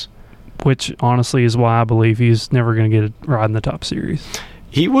actions. Which, honestly, is why I believe he's never going to get a ride in the Top Series.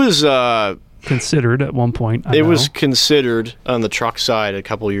 He was... considered at one point. It was considered on the truck side a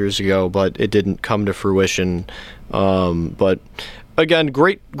couple years ago, but it didn't come to fruition. But again,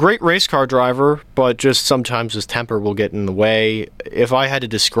 great race car driver, but just sometimes his temper will get in the way. If I had to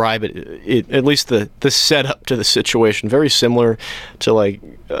describe it at least the setup to the situation, very similar to like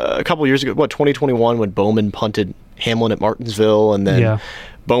a couple years ago, 2021 when Bowman punted Hamlin at Martinsville, and then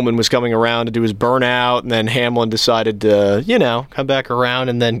Bowman was coming around to do his burnout, and then Hamlin decided to, come back around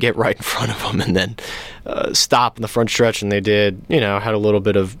and then get right in front of him and then stop in the front stretch, and they did, had a little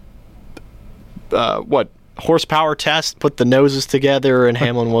bit of, horsepower test, put the noses together, and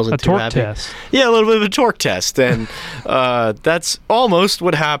Hamlin wasn't too happy. A torque test. Yeah, a little bit of a torque test, and that's almost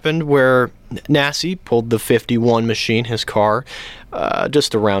what happened where Nassi pulled the 51 machine, his car,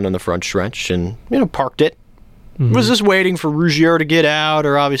 just around in the front stretch and, parked it. Was just waiting for Ruggiero to get out,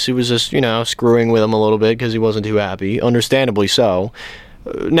 or obviously was just, screwing with him a little bit because he wasn't too happy, understandably so.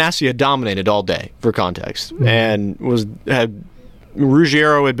 Nassi had dominated all day, for context, and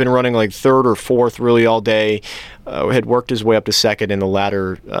Ruggiero had been running like third or fourth really all day, had worked his way up to second in the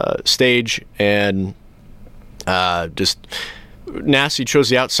latter stage, and just Nassi chose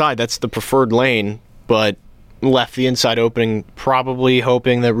the outside. That's the preferred lane, but left the inside opening, probably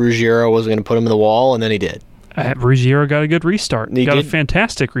hoping that Ruggiero wasn't going to put him in the wall, and then he did. Ruggiero got a good restart. He got a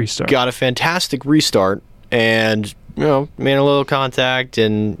fantastic restart. And, made a little contact,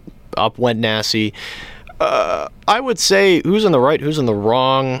 and up went Nassi. I would say, who's on the right, who's on the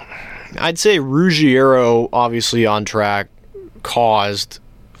wrong? I'd say Ruggiero, obviously on track,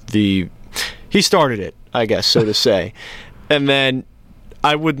 he started it, I guess, so to say. And then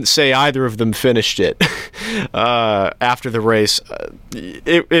I wouldn't say either of them finished it after the race.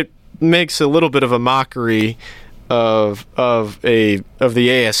 It makes a little bit of a mockery of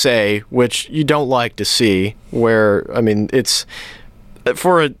the ASA, which you don't like to see. Where it's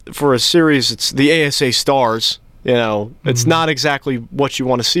for a series, it's the ASA stars. It's not exactly what you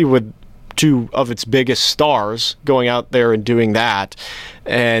want to see with two of its biggest stars going out there and doing that,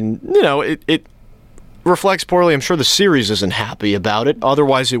 and it reflects poorly. I'm sure the series isn't happy about it.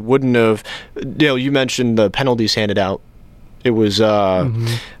 Otherwise, it wouldn't have. You mentioned the penalties handed out. It was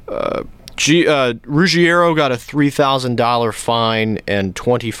Ruggiero got a $3,000 fine and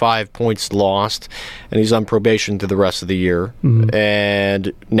 25 points lost, and he's on probation through the rest of the year.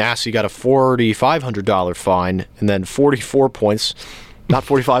 And Nassi got a $4,500 fine and then 44 points. Not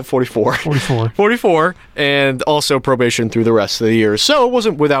 45, 44. 44, and also probation through the rest of the year. So it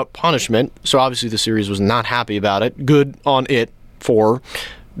wasn't without punishment. So obviously the series was not happy about it. Good on it for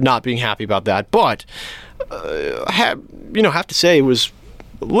not being happy about that. But, have to say it was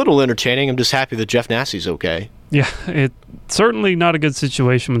a little entertaining. I'm just happy that Jeff Nassi's okay. Yeah, it's certainly not a good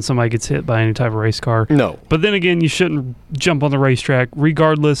situation when somebody gets hit by any type of race car. No. But then again, you shouldn't jump on the racetrack.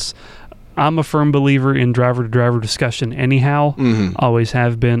 Regardless, I'm a firm believer in driver-to-driver discussion anyhow. Always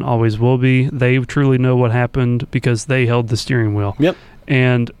have been, always will be. They truly know what happened because they held the steering wheel. Yep.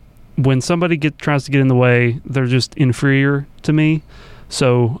 And when somebody tries to get in the way, they're just inferior to me.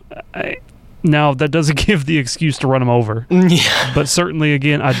 So now that doesn't give the excuse to run them over. Yeah. But certainly,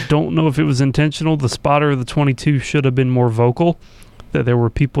 again, I don't know if it was intentional. The spotter of the 22 should have been more vocal, that there were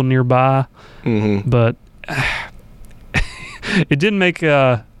people nearby. But it didn't make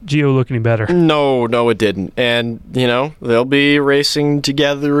Gio look any better. No, it didn't. And, they'll be racing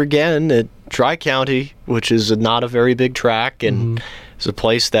together again at Tri-County, which is not a very big track, and it's a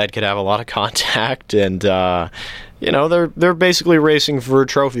place that could have a lot of contact. And, they're basically racing for a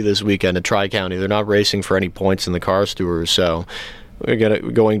trophy this weekend at Tri-County. They're not racing for any points in the Cars Tour. So we're going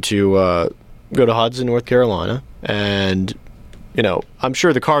to go to Hudson, North Carolina. And, I'm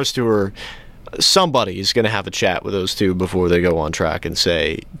sure the Cars Tour, somebody's going to have a chat with those two before they go on track and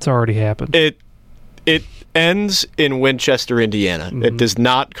say it's already happened. It ends in Winchester, Indiana. It does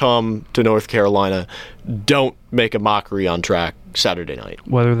not come to North Carolina. Don't make a mockery on track Saturday night.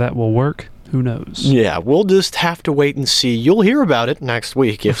 Whether that will work, who knows? Yeah, we'll just have to wait and see. You'll hear about it next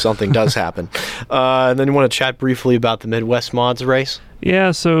week if something does happen. And then you want to chat briefly about the Midwest Mods race?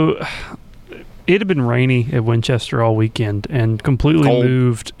 Yeah, so it had been rainy at Winchester all weekend and completely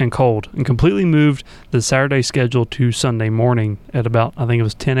moved the Saturday schedule to Sunday morning at about, I think it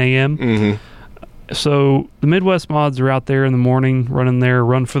was 10 a.m. So the Midwest Mods are out there in the morning running their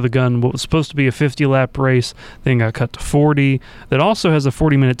Run for the Gun, what was supposed to be a 50-lap race, then got cut to 40. That also has a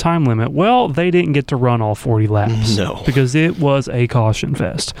 40-minute time limit. Well, they didn't get to run all 40 laps. No. Because it was a caution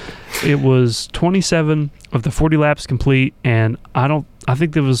fest. It was 27 of the 40 laps complete, and I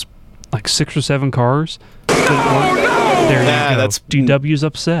think there was like 6 or 7 cars that weren't. There you go. That's DW's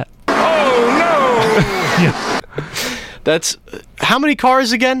upset. Yeah. That's how many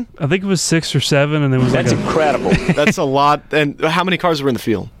cars again? I think it was 6 or 7, and then it was incredible. That's a lot. And how many cars were in the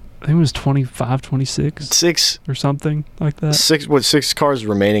field? I think it was 25, 26. 6 or something like that. 6 cars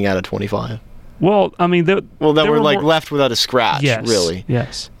remaining out of 25? Well, I mean, that were like left without a scratch. Yes, really.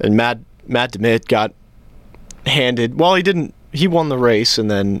 Yes. And Matt DeMitt got handed. Well, he didn't. He won the race and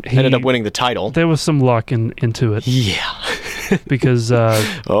then ended up winning the title. There was some luck into it. Yeah. Because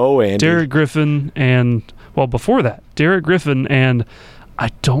Andy. Derek Griffin and before that, Derek Griffin and I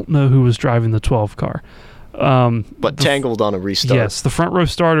don't know who was driving the 12 car. But tangled on a restart. Yes, the front row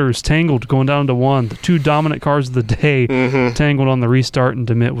starters tangled going down to 1. The 2 dominant cars of the day tangled on the restart, and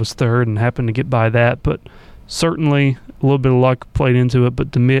DeMitt was third and happened to get by that. But certainly a little bit of luck played into it.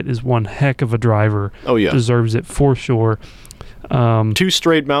 But DeMitt is one heck of a driver. Oh yeah, deserves it for sure. 2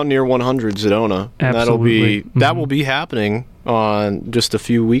 straight Mountaineer 100s at Ona. Absolutely. That will be happening on just a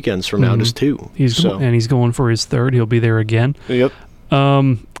few weekends from now, just 2. He's going for his 3rd. He'll be there again. Yep.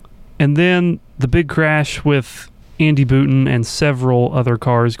 And then the big crash with Andy Booten and several other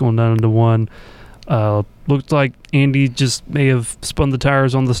cars going down into 1. Looked like Andy just may have spun the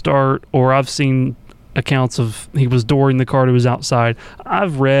tires on the start, or I've seen accounts of he was dooring the car to his outside.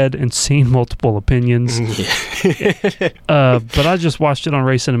 I've read and seen multiple opinions. But I just watched it on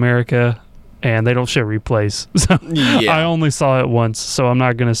Racing America, and they don't show replays. So I only saw it once, so I'm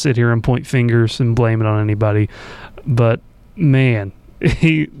not going to sit here and point fingers and blame it on anybody. But, man,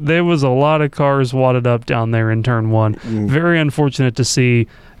 there was a lot of cars wadded up down there in Turn 1. Very unfortunate to see.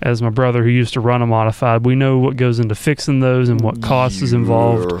 As my brother who used to run a modified, we know what goes into fixing those and what cost is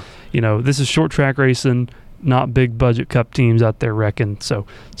involved. This is short track racing, not big budget cup teams out there wrecking. So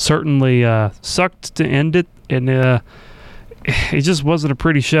certainly sucked to end it, and it just wasn't a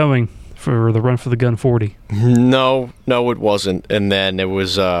pretty showing for the Run for the Gun 40. No, it wasn't. And then it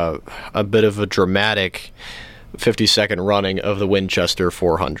was a bit of a dramatic 50-second running of the Winchester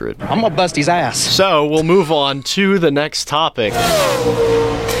 400. I'm gonna bust his ass. So we'll move on to the next topic.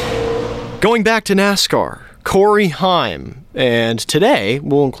 Going back to NASCAR, Corey Heim. And today,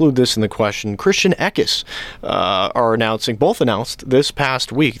 we'll include this in the question, Christian Eckes both announced this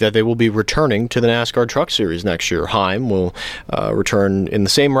past week that they will be returning to the NASCAR Truck Series next year. Heim will return in the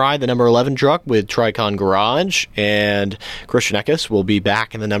same ride, the number 11 truck with Tricon Garage, and Christian Eckes will be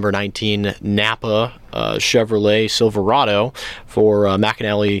back in the number 19 Napa Chevrolet Silverado for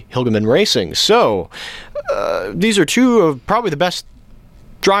McAnally Hilgeman Racing. So, these are 2 of probably the best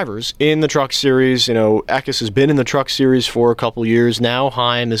drivers in the Truck Series. Eckes has been in the Truck Series for a couple years now.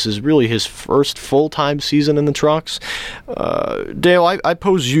 Heim, this is really his first full-time season in the trucks. Dale, I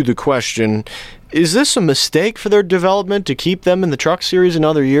pose you the question, is this a mistake for their development to keep them in the Truck Series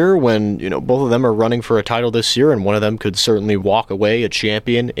another year when, both of them are running for a title this year and one of them could certainly walk away a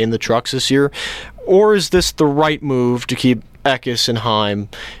champion in the trucks this year? Or is this the right move to keep Eckes and Heim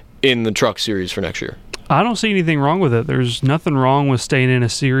in the Truck Series for next year? I don't see anything wrong with it. There's nothing wrong with staying in a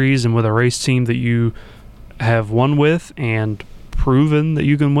series and with a race team that you have won with and proven that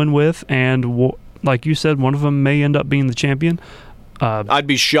you can win with. And like you said, one of them may end up being the champion. I'd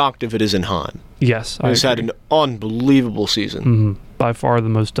be shocked if it isn't Heim. Yes, He's had an unbelievable season. By far the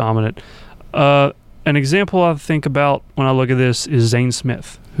most dominant. An example I think about when I look at this is Zane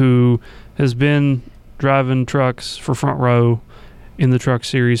Smith, who has been driving trucks for Front Row in the Truck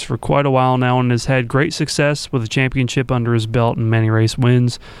Series for quite a while now and has had great success with a championship under his belt and many race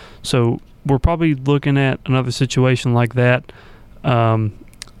wins. So we're probably looking at another situation like that. As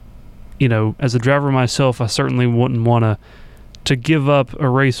a driver myself, I certainly wouldn't want to give up a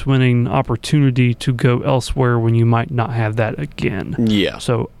race-winning opportunity to go elsewhere when you might not have that again. Yeah.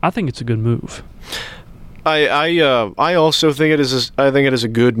 So I think it's a good move. I also think it is. I think it is a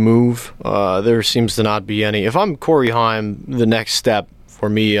good move. There seems to not be any. If I'm Corey Heim, the next step for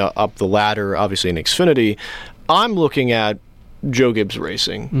me up the ladder, obviously in Xfinity, I'm looking at Joe Gibbs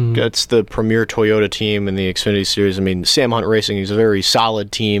Racing. That's the premier Toyota team in the Xfinity Series. I mean, Sam Hunt Racing is a very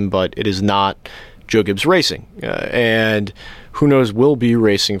solid team, but it is not Joe Gibbs Racing. And who knows, we'll be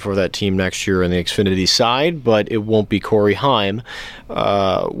racing for that team next year on the Xfinity side, but it won't be Corey Heim.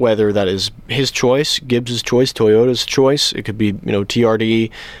 Whether that is his choice, Gibbs' choice, Toyota's choice, it could be,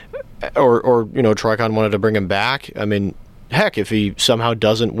 TRD, or Tricon wanted to bring him back. I mean, heck, if he somehow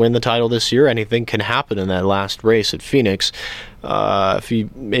doesn't win the title this year, anything can happen in that last race at Phoenix.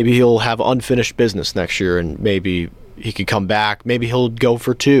 Maybe he'll have unfinished business next year, and maybe he could come back. Maybe he'll go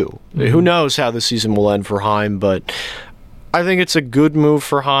for 2. Who knows how the season will end for Heim, but I think it's a good move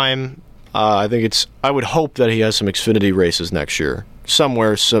for Heim. I would hope that he has some Xfinity races next year.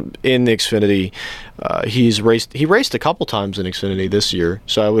 somewhere in the Xfinity. He raced a couple times in Xfinity this year,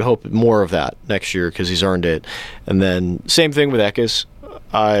 so I would hope more of that next year because he's earned it. And then same thing with Eckes.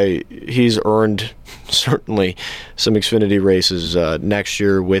 He's earned certainly some Xfinity races next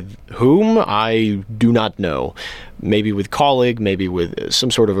year. With whom, I do not know. Maybe with Colleague, maybe with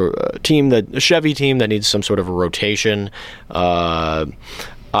some sort of a Chevy team that needs some sort of a rotation.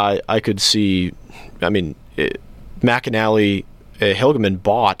 I could see. I mean, McAnally, Hilgeman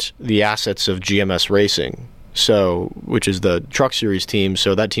bought the assets of GMS Racing, which is the Truck Series team.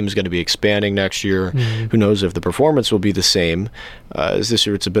 So that team is going to be expanding next year. Mm-hmm. Who knows if the performance will be the same as this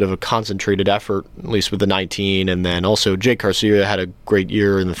year? It's a bit of a concentrated effort, at least with the 19. And then also Jake Garcia had a great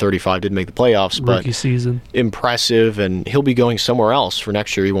year in the 35, didn't make the playoffs, but rookie season, impressive. And he'll be going somewhere else for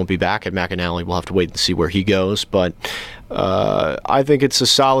next year. He won't be back at McAnally. We'll have to wait and see where he goes. But I think it's a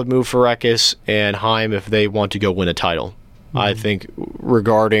solid move for Eckes and Heim if they want to go win a title. Mm-hmm. I think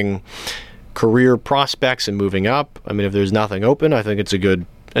regarding career prospects and moving up, I mean, if there's nothing open, I think it's a good,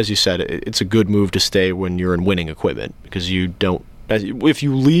 as you said, it's a good move to stay when you're in winning equipment, because if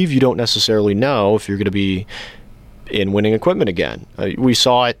you leave, you don't necessarily know if you're going to be in winning equipment again. We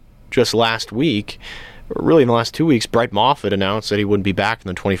saw it just last week, or really in the last 2 weeks. Bright Moffitt announced that he wouldn't be back in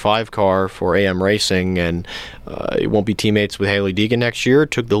the 25 car for AM Racing, and he won't be teammates with Haley Deegan next year.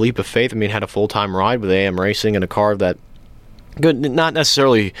 Took the leap of faith. I mean, had a full-time ride with AM Racing in a car that good, not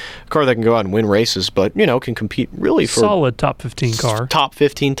necessarily a car that can go out and win races, but can compete really for solid top 15 car, top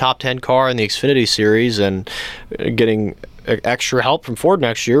 15, top 10 car in the Xfinity series, and getting extra help from Ford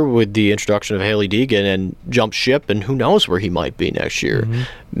next year with the introduction of Haley Deegan, and jump ship, and who knows where he might be next year.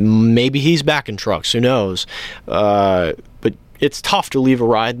 Mm-hmm. Maybe he's back in trucks. Who knows? But it's tough to leave a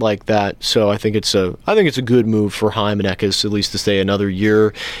ride like that. So I think it's a good move for Heim and Eckes, at least to stay another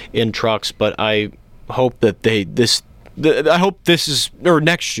year in trucks. But I hope that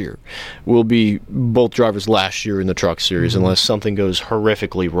next year will be both drivers' last year in the Truck Series, unless something goes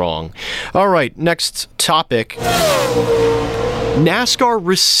horrifically wrong. All right, next topic. NASCAR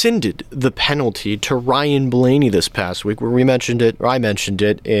rescinded the penalty to Ryan Blaney this past week, where I mentioned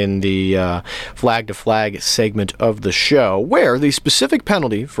it in the Flag to Flag segment of the show, where the specific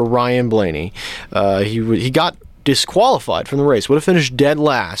penalty for Ryan Blaney, he got disqualified from the race, would have finished dead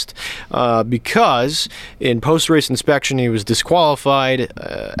last, because in post-race inspection he was disqualified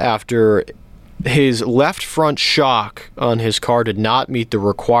after his left front shock on his car did not meet the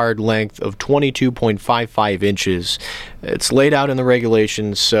required length of 22.55 inches. It's laid out in the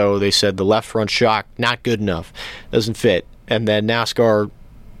regulations, so they said the left front shock, not good enough, doesn't fit. And then NASCAR,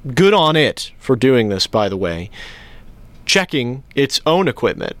 good on it for doing this, by the way, checking its own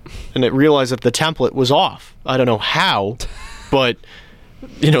equipment, and it realized that the template was off. I don't know how, but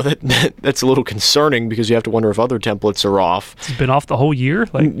that's a little concerning, because you have to wonder if other templates are off. It's been off the whole year?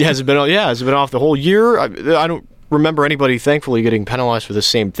 Has it been off the whole year? I don't remember anybody, thankfully, getting penalized for the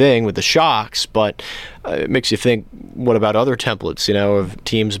same thing with the shocks, but it makes you think, what about other templates? Have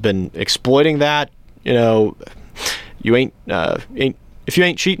teams been exploiting that? You ain't if you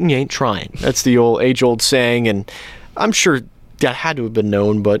ain't cheating, you ain't trying. That's the age-old saying, and I'm sure that had to have been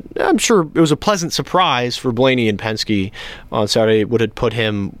known, but I'm sure it was a pleasant surprise for Blaney and Penske on Saturday. It would have put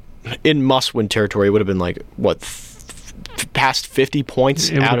him in must-win territory. It would have been past 50 points?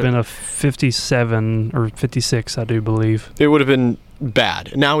 It would have been a 57 or 56, I do believe. It would have been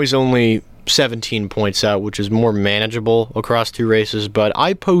bad. Now he's only 17 points out, which is more manageable across two races. But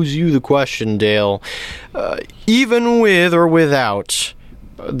I pose you the question, Dale, even with or without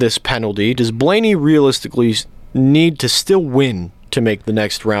this penalty, does Blaney realistically need to still win to make the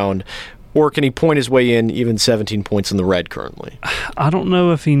next round, or can he point his way in even 17 points in the red currently? I don't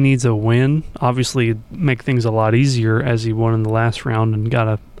know if he needs a win. Obviously, it'd make things a lot easier, as he won in the last round and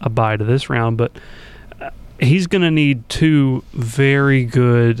got a bye to this round, but he's going to need two very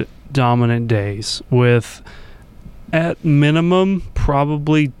good dominant days with, at minimum,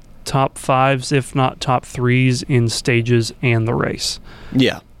 probably top fives, if not top threes, in stages and the race.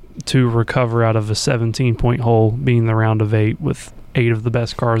 Yeah. To recover out of a 17-point hole, being the round of 8 with 8 of the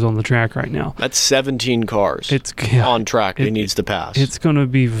best cars on the track right now. That's 17 cars on track he needs to pass. It's going to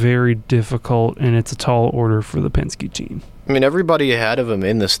be very difficult, and it's a tall order for the Penske team. I mean, everybody ahead of him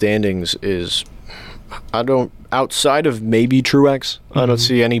in the standings is, outside of maybe Truex, I don't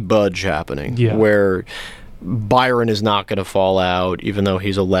see any budge happening. Yeah. Where Byron is not going to fall out, even though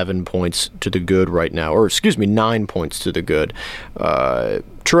he's 11 points to the good right now. Or, 9 points to the good.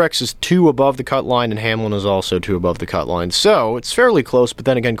 Truex is 2 above the cut line, and Hamlin is also 2 above the cut line. So, it's fairly close, but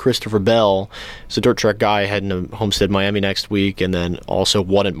then again, Christopher Bell is a dirt track guy heading to Homestead Miami next week, and then also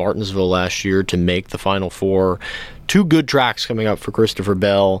won at Martinsville last year to make the Final Four. 2 good tracks coming up for Christopher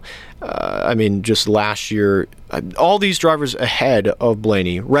Bell. Just last year, all these drivers ahead of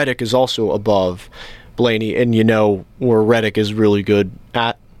Blaney. Reddick is also above Blaney, and you know where Reddick is really good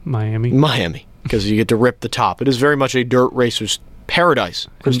at? Miami, because you get to rip the top. It is very much a dirt racer's paradise.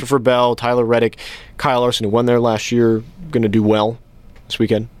 Christopher Bell, Tyler Reddick, Kyle Larson, who won there last year, going to do well this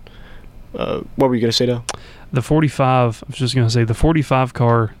weekend. What were you going to say, though? The 45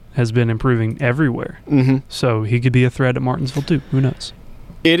 car has been improving everywhere. Mm-hmm. So he could be a threat at Martinsville, too. Who knows?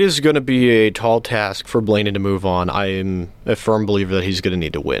 It is going to be a tall task for Blaney to move on. I am a firm believer that he's going to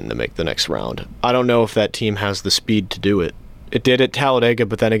need to win to make the next round. I don't know if that team has the speed to do it. It did at Talladega,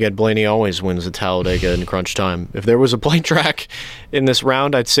 but then again, Blaney always wins at Talladega in crunch time. If there was a plain track in this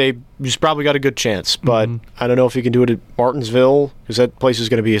round, I'd say he's probably got a good chance. But I don't know if he can do it at Martinsville, because that place is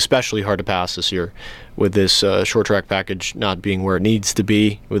going to be especially hard to pass this year with this short track package not being where it needs to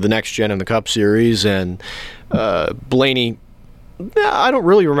be with the next gen and the Cup Series. And Blaney, I don't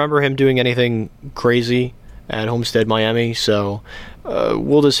really remember him doing anything crazy at Homestead Miami, so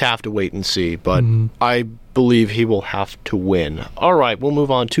we'll just have to wait and see. But I believe he will have to win. All right, we'll move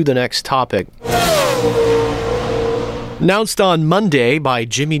on to the next topic. Announced on Monday by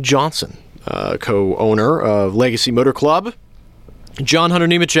Jimmy Johnson, co-owner of Legacy Motor Club, John Hunter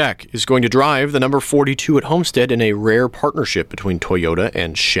Nemechek is going to drive the number 42 at Homestead in a rare partnership between Toyota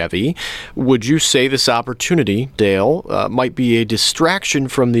and Chevy. Would you say this opportunity, Dale, might be a distraction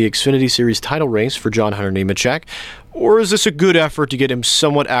from the Xfinity Series title race for John Hunter Nemechek? Or is this a good effort to get him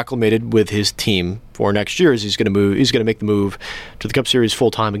somewhat acclimated with his team for next year, as he's going to make the move to the Cup Series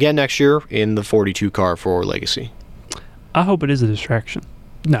full-time again next year in the 42 car for Legacy? I hope it is a distraction.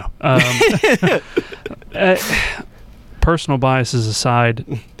 No. Personal biases aside,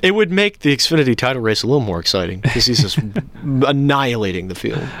 it would make the Xfinity title race a little more exciting because he's just annihilating the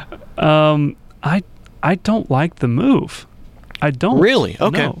field. I don't like the move. I don't really.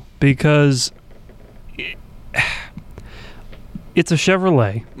 Okay, no, because it's a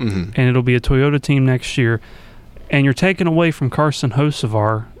Chevrolet, and it'll be a Toyota team next year, and you're taking away from Carson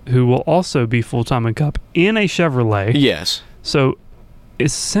Hocevar, who will also be full-time in Cup in a Chevrolet. Yes. So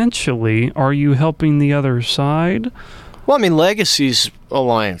essentially, are you helping the other side? Well, Legacy's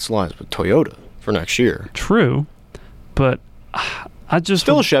alliance lies with Toyota for next year. True, but I just...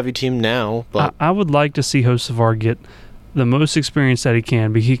 Still a Chevy team now, but... I would like to see Hocevar get the most experience that he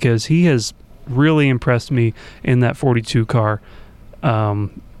can, because he has really impressed me in that 42 car.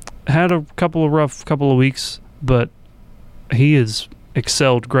 Had a rough couple of weeks, but he has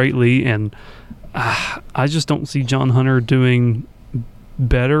excelled greatly, and I just don't see John Hunter doing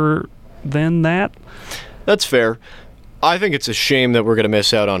better than that. That's fair. I think it's a shame that we're going to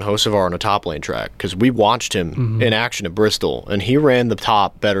miss out on Hocevar on a top lane track, because we watched him in action at Bristol, and he ran the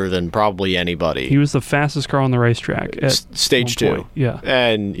top better than probably anybody. He was the fastest car on the racetrack at Stage 2. Yeah.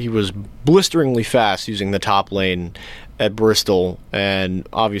 And he was blisteringly fast using the top lane at Bristol, and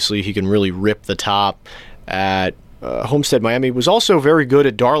obviously he can really rip the top at Homestead Miami. Was also very good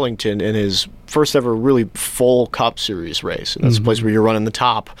at Darlington in his first ever really full Cup Series race, and that's a place where you're running the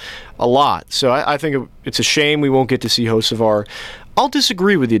top a lot. So I think it's a shame we won't get to see Hocevar. I'll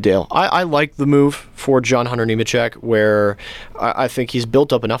disagree with you, Dale. I like the move for John Hunter Nemechek, where I think he's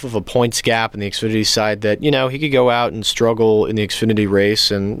built up enough of a points gap in the Xfinity side that, he could go out and struggle in the Xfinity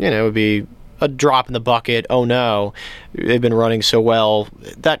race, and, it would be a drop in the bucket. Oh no, they've been running so well.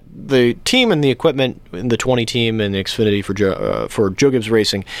 That the team and the equipment, the 20 team and the Xfinity for Joe Gibbs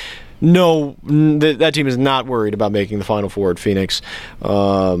Racing, no, that team is not worried about making the Final Four at Phoenix.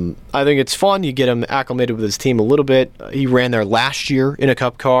 I think it's fun. You get him acclimated with his team a little bit. He ran there last year in a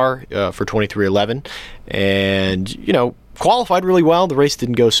Cup car for 2311, and qualified really well. The race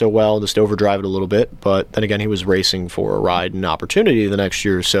didn't go so well, just overdrive it a little bit. But then again, he was racing for a ride and opportunity the next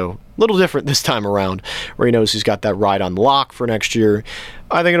year, so a little different this time around, where he knows he's got that ride on lock for next year.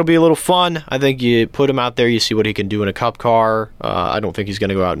 I think it'll be a little fun. I think you put him out there, you see what he can do in a Cup car. I don't think he's going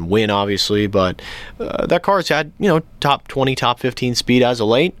to go out and win, obviously, but that car's had, top 20, top 15 speed as of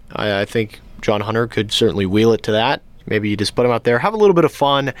late. I think John Hunter could certainly wheel it to that. Maybe you just put him out there, have a little bit of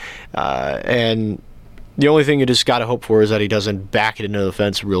fun, and the only thing you just got to hope for is that he doesn't back it into the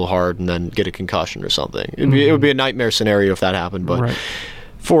fence real hard and then get a concussion or something. It would be a nightmare scenario if that happened. But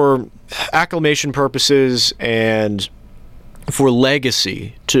for acclimation purposes and For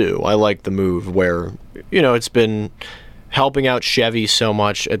legacy, too, I like the move where, it's been helping out Chevy so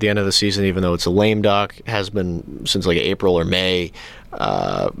much at the end of the season, even though it's a lame duck, has been since like April or May,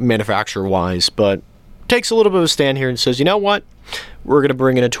 manufacturer-wise, but takes a little bit of a stand here and says, you know what? We're going to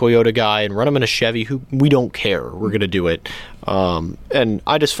bring in a Toyota guy and run him in a Chevy who we don't care. We're going to do it. And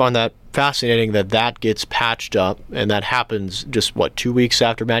I just find that fascinating that gets patched up, and that happens just, 2 weeks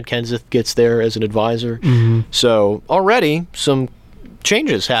after Matt Kenseth gets there as an advisor. Mm-hmm. So already some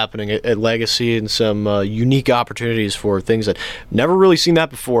changes happening at Legacy and some unique opportunities for things that never really seen that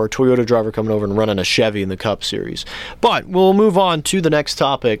before. A Toyota driver coming over and running a Chevy in the Cup Series. But we'll move on to the next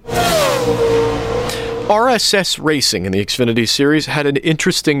topic. RSS Racing in the Xfinity Series had an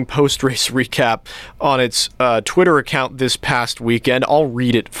interesting post-race recap on its Twitter account this past weekend. I'll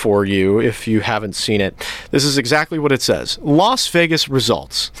read it for you if you haven't seen it. This is exactly what it says. Las Vegas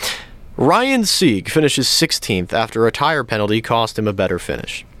results. Ryan Sieg finishes 16th after a tire penalty cost him a better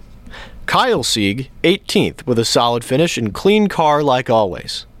finish. Kyle Sieg, 18th, with a solid finish and clean car like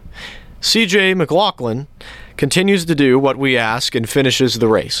always. CJ McLaughlin continues to do what we ask and finishes the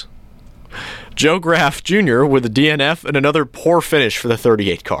race. Joe Graff Jr. with a DNF and another poor finish for the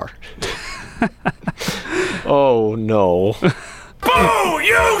 38 car. Oh, no. Boo!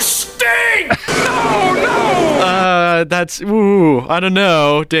 You stink! No! I don't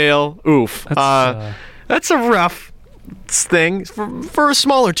know, Dale. Oof. That's a rough thing for a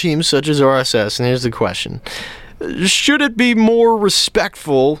smaller team such as RSS. And here's the question. Should it be more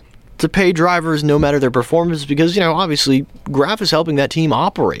respectful to pay drivers no matter their performance? Because, obviously, Graff is helping that team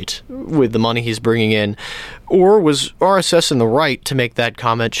operate with the money he's bringing in. Or was RSS in the right to make that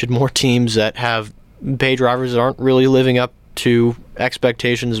comment? Should more teams that have pay drivers that aren't really living up to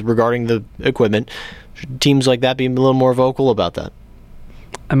expectations regarding the equipment, should teams like that be a little more vocal about that?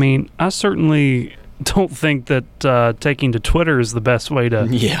 I mean, I certainly don't think that taking to Twitter is the best way to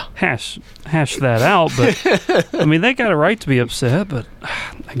hash that out, but I mean, they got a right to be upset, but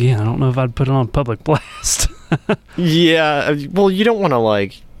again, I don't know if I'd put it on public blast. Yeah, well, you don't want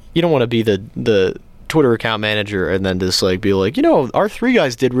to be the Twitter account manager and then just be like, our three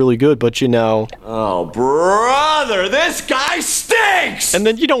guys did really good, but oh, brother, this guy stinks! And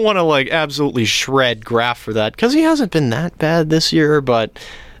then you don't want to absolutely shred Graff for that, because he hasn't been that bad this year, but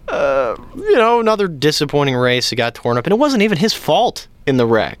another disappointing race. He got torn up, and it wasn't even his fault in the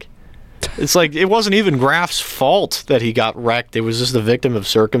wreck. It's it wasn't even Graff's fault that he got wrecked. It was just the victim of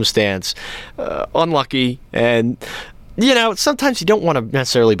circumstance. Unlucky, and sometimes you don't want to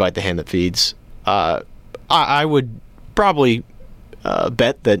necessarily bite the hand that feeds. I would probably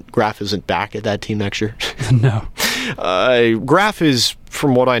bet that Graff isn't back at that team next year. No. Graff is,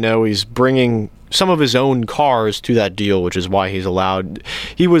 from what I know, he's bringing some of his own cars to that deal, which is why he's allowed.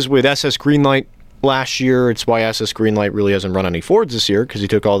 He was with SS Greenlight last year. It's why SS Greenlight really hasn't run any Fords this year, because he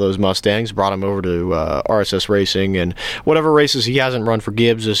took all those Mustangs, brought them over to RSS Racing, and whatever races he hasn't run for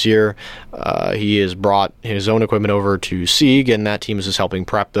Gibbs this year, he has brought his own equipment over to Sieg, and that team is just helping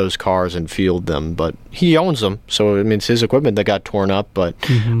prep those cars and field them. But he owns them, so I mean, it's his equipment that got torn up, but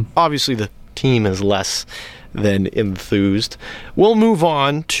obviously the team is less than enthused. We'll move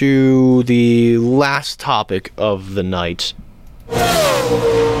on to the last topic of the night.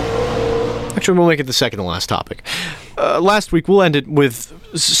 Actually, we'll make it the second to last topic. Last week, we'll end it with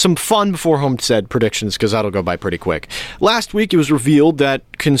some fun before Homestead predictions, because that'll go by pretty quick. Last week, it was revealed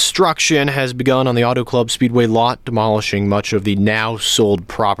that construction has begun on the Auto Club Speedway lot, demolishing much of the now sold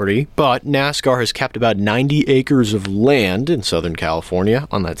property. But NASCAR has kept about 90 acres of land in Southern California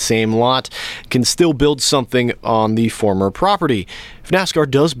on that same lot, can still build something on the former property. If NASCAR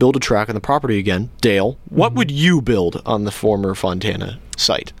does build a track on the property again, Dale, what would you build on the former Fontana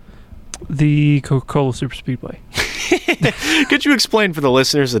site? The Coca-Cola Super Speedway. Could you explain for the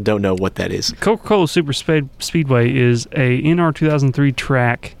listeners that don't know what that is? Coca-Cola Super Speedway is a NR 2003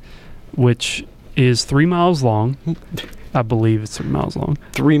 track, which is 3 miles long. I believe it's 3 miles long.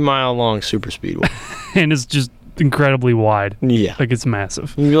 3 mile long super speedway. And it's just incredibly wide. Yeah. It's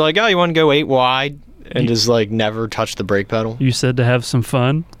massive. You're like, oh, you want to go 8 wide and just never touch the brake pedal? You said to have some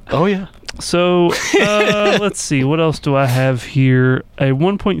fun. Oh, yeah. So, let's see. What else do I have here? A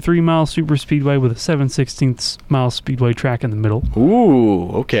 1.3 mile super speedway with a 7/16 mile speedway track in the middle. Ooh,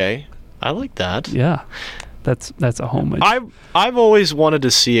 okay. I like that. Yeah. That's a homage. I've always wanted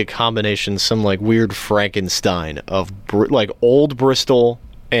to see a combination, some weird Frankenstein of old Bristol,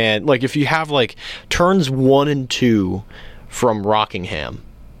 and if you have turns 1 and 2 from Rockingham,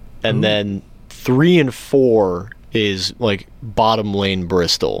 and then 3 and 4 is bottom lane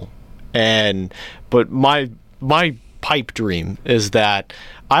Bristol. But my pipe dream is that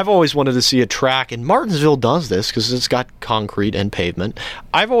I've always wanted to see a track, and Martinsville does this because it's got concrete and pavement.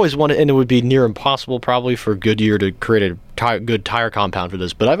 I've always wanted, and it would be near impossible probably for Goodyear to create a good tire compound for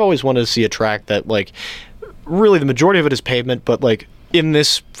this, but I've always wanted to see a track that, like, really the majority of it is pavement, but, like, in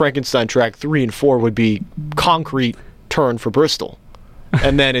this Frankenstein track, 3 and 4 would be concrete turn for Bristol,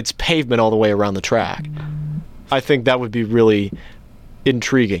 and then it's pavement all the way around the track. I think that would be really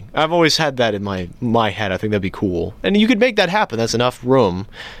intriguing. I've always had that in my head. I think that'd be cool, and you could make that happen. That's enough room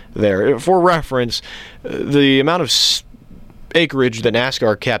there. For reference, the amount of acreage that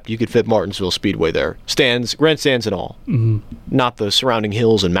NASCAR kept, you could fit Martinsville Speedway there, grandstands and all. Not the surrounding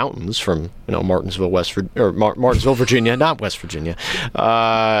hills and mountains from Martinsville, Martinsville, Virginia, not West Virginia.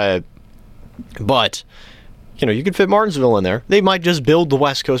 But you could fit Martinsville in there. They might just build the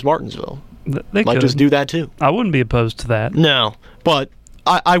West Coast Martinsville. They might could just do that too. I wouldn't be opposed to that. No, but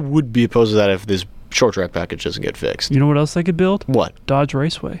I would be opposed to that if this short track package doesn't get fixed. You know what else they could build? What? Dodge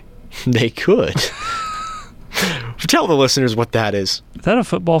Raceway. They could. Tell the listeners what that is. Is that a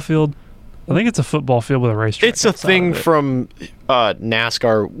football field? I think it's a football field with a racetrack. It's a thing from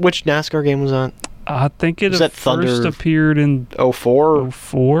NASCAR. Which NASCAR game was that? I think it first Thunder appeared in 04?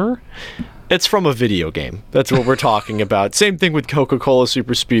 04? It's from a video game. That's what we're talking about. Same thing with Coca-Cola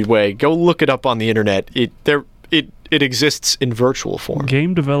Super Speedway. Go look it up on the internet. It exists in virtual form.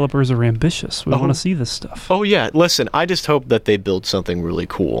 Game developers are ambitious. We want to see this stuff. Oh, yeah. Listen, I just hope that they build something really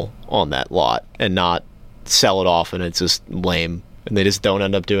cool on that lot and not sell it off and it's just lame and they just don't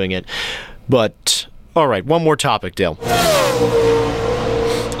end up doing it. But, all right, one more topic, Dale.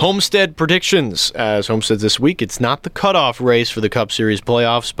 Homestead predictions. As Homestead this week, it's not the cutoff race for the Cup Series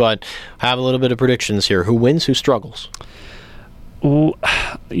playoffs, but have a little bit of predictions here. Who wins, who struggles? Well,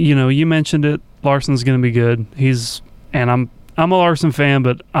 you mentioned it. Larson's going to be good. I'm a Larson fan,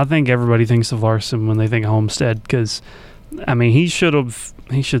 but I think everybody thinks of Larson when they think of Homestead because, he should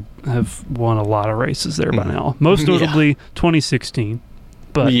have won a lot of races there by now. Most notably 2016.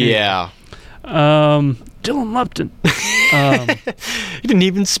 But yeah. Dylan Lupton. He didn't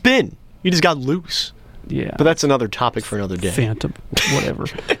even spin. He just got loose. Yeah. But that's another topic for another day. Phantom. Whatever.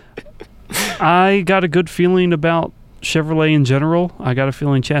 I got a good feeling about Chevrolet in general. I got a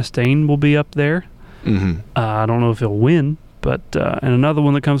feeling Chastain will be up there. I don't know if he'll win, but and another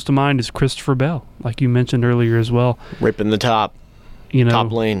one that comes to mind is Christopher Bell, like you mentioned earlier as well. Ripping the top.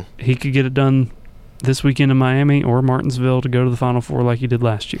 Top lane. He could get it done this weekend in Miami or Martinsville to go to the Final Four like he did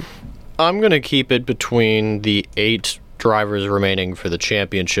last year. I'm going to keep it between the 8 drivers remaining for the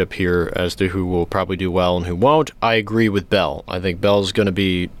championship here as to who will probably do well and who won't. I agree with Bell. I think Bell's going to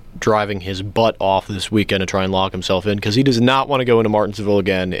be driving his butt off this weekend to try and lock himself in because he does not want to go into Martinsville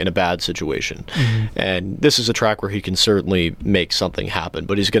again in a bad situation. And this is a track where he can certainly make something happen,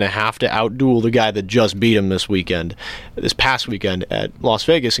 but he's going to have to outduel the guy that just beat him this past weekend at Las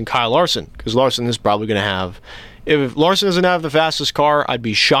Vegas, and Kyle Larson, because Larson is probably going to have... If Larson doesn't have the fastest car, I'd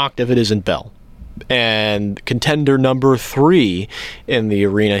be shocked if it isn't Bell. And contender number 3 in the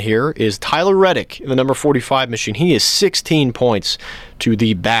arena here is Tyler Reddick in the number 45 machine. He is 16 points to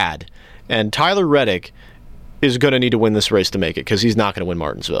the bad. And Tyler Reddick is going to need to win this race to make it because he's not going to win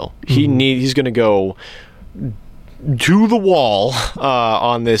Martinsville. He's going to go to the wall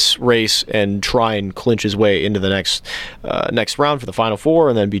on this race and try and clinch his way into the next round for the Final Four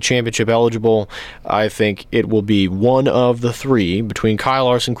and then be championship eligible. I think it will be one of the 3 between Kyle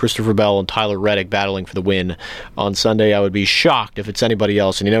Larson, Christopher Bell, and Tyler Reddick battling for the win on Sunday. I would be shocked if it's anybody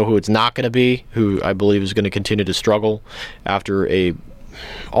else. And you know who it's not going to be, who I believe is going to continue to struggle after a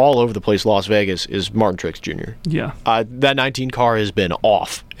all-over-the-place Las Vegas, is Martin Truex Jr. Yeah. That 19 car has been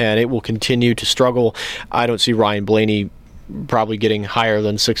off, and it will continue to struggle. I don't see Ryan Blaney probably getting higher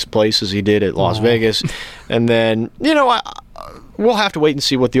than 6th place as he did at Las Vegas. And then, we'll have to wait and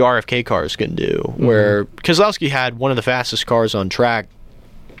see what the RFK cars can do, where Keselowski had one of the fastest cars on track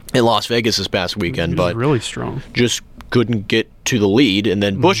in Las Vegas this past weekend, but really strong. Just couldn't get to the lead. And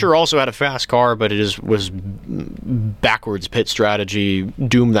then Buescher also had a fast car, but it was backwards pit strategy,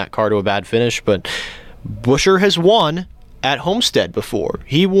 doomed that car to a bad finish. But Buescher has won at Homestead before.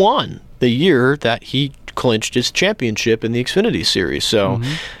 He won the year that he clinched his championship in the Xfinity Series. So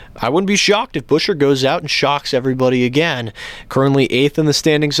I wouldn't be shocked if Buescher goes out and shocks everybody again. Currently 8th in the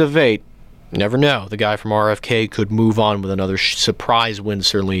standings of 8. Never know. The guy from RFK could move on with another surprise win.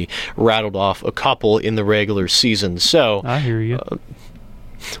 Certainly rattled off a couple in the regular season. So I hear you.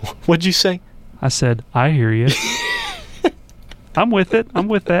 What'd you say? I said, I hear you. I'm with it. I'm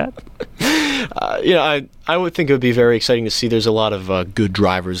with that. I would think it would be very exciting to see. There's a lot of good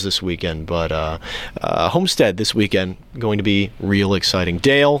drivers this weekend, but Homestead this weekend going to be real exciting.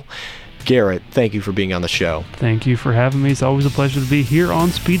 Dale, Garrett, thank you for being on the show. Thank you for having me. It's always a pleasure to be here on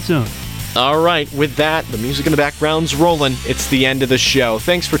Speed Zone. All right, with that, the music in the background's rolling. It's the end of the show.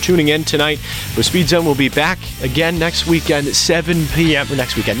 Thanks for tuning in tonight. With Speed Zone, we'll be back again next weekend at 7 p.m. Or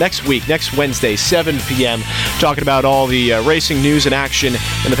next Wednesday, 7 p.m., talking about all the racing news and action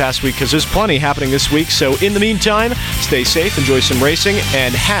in the past week, because there's plenty happening this week. So in the meantime, stay safe, enjoy some racing,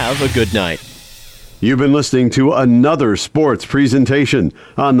 and have a good night. You've been listening to another sports presentation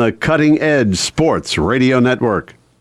on the Cutting Edge Sports Radio Network.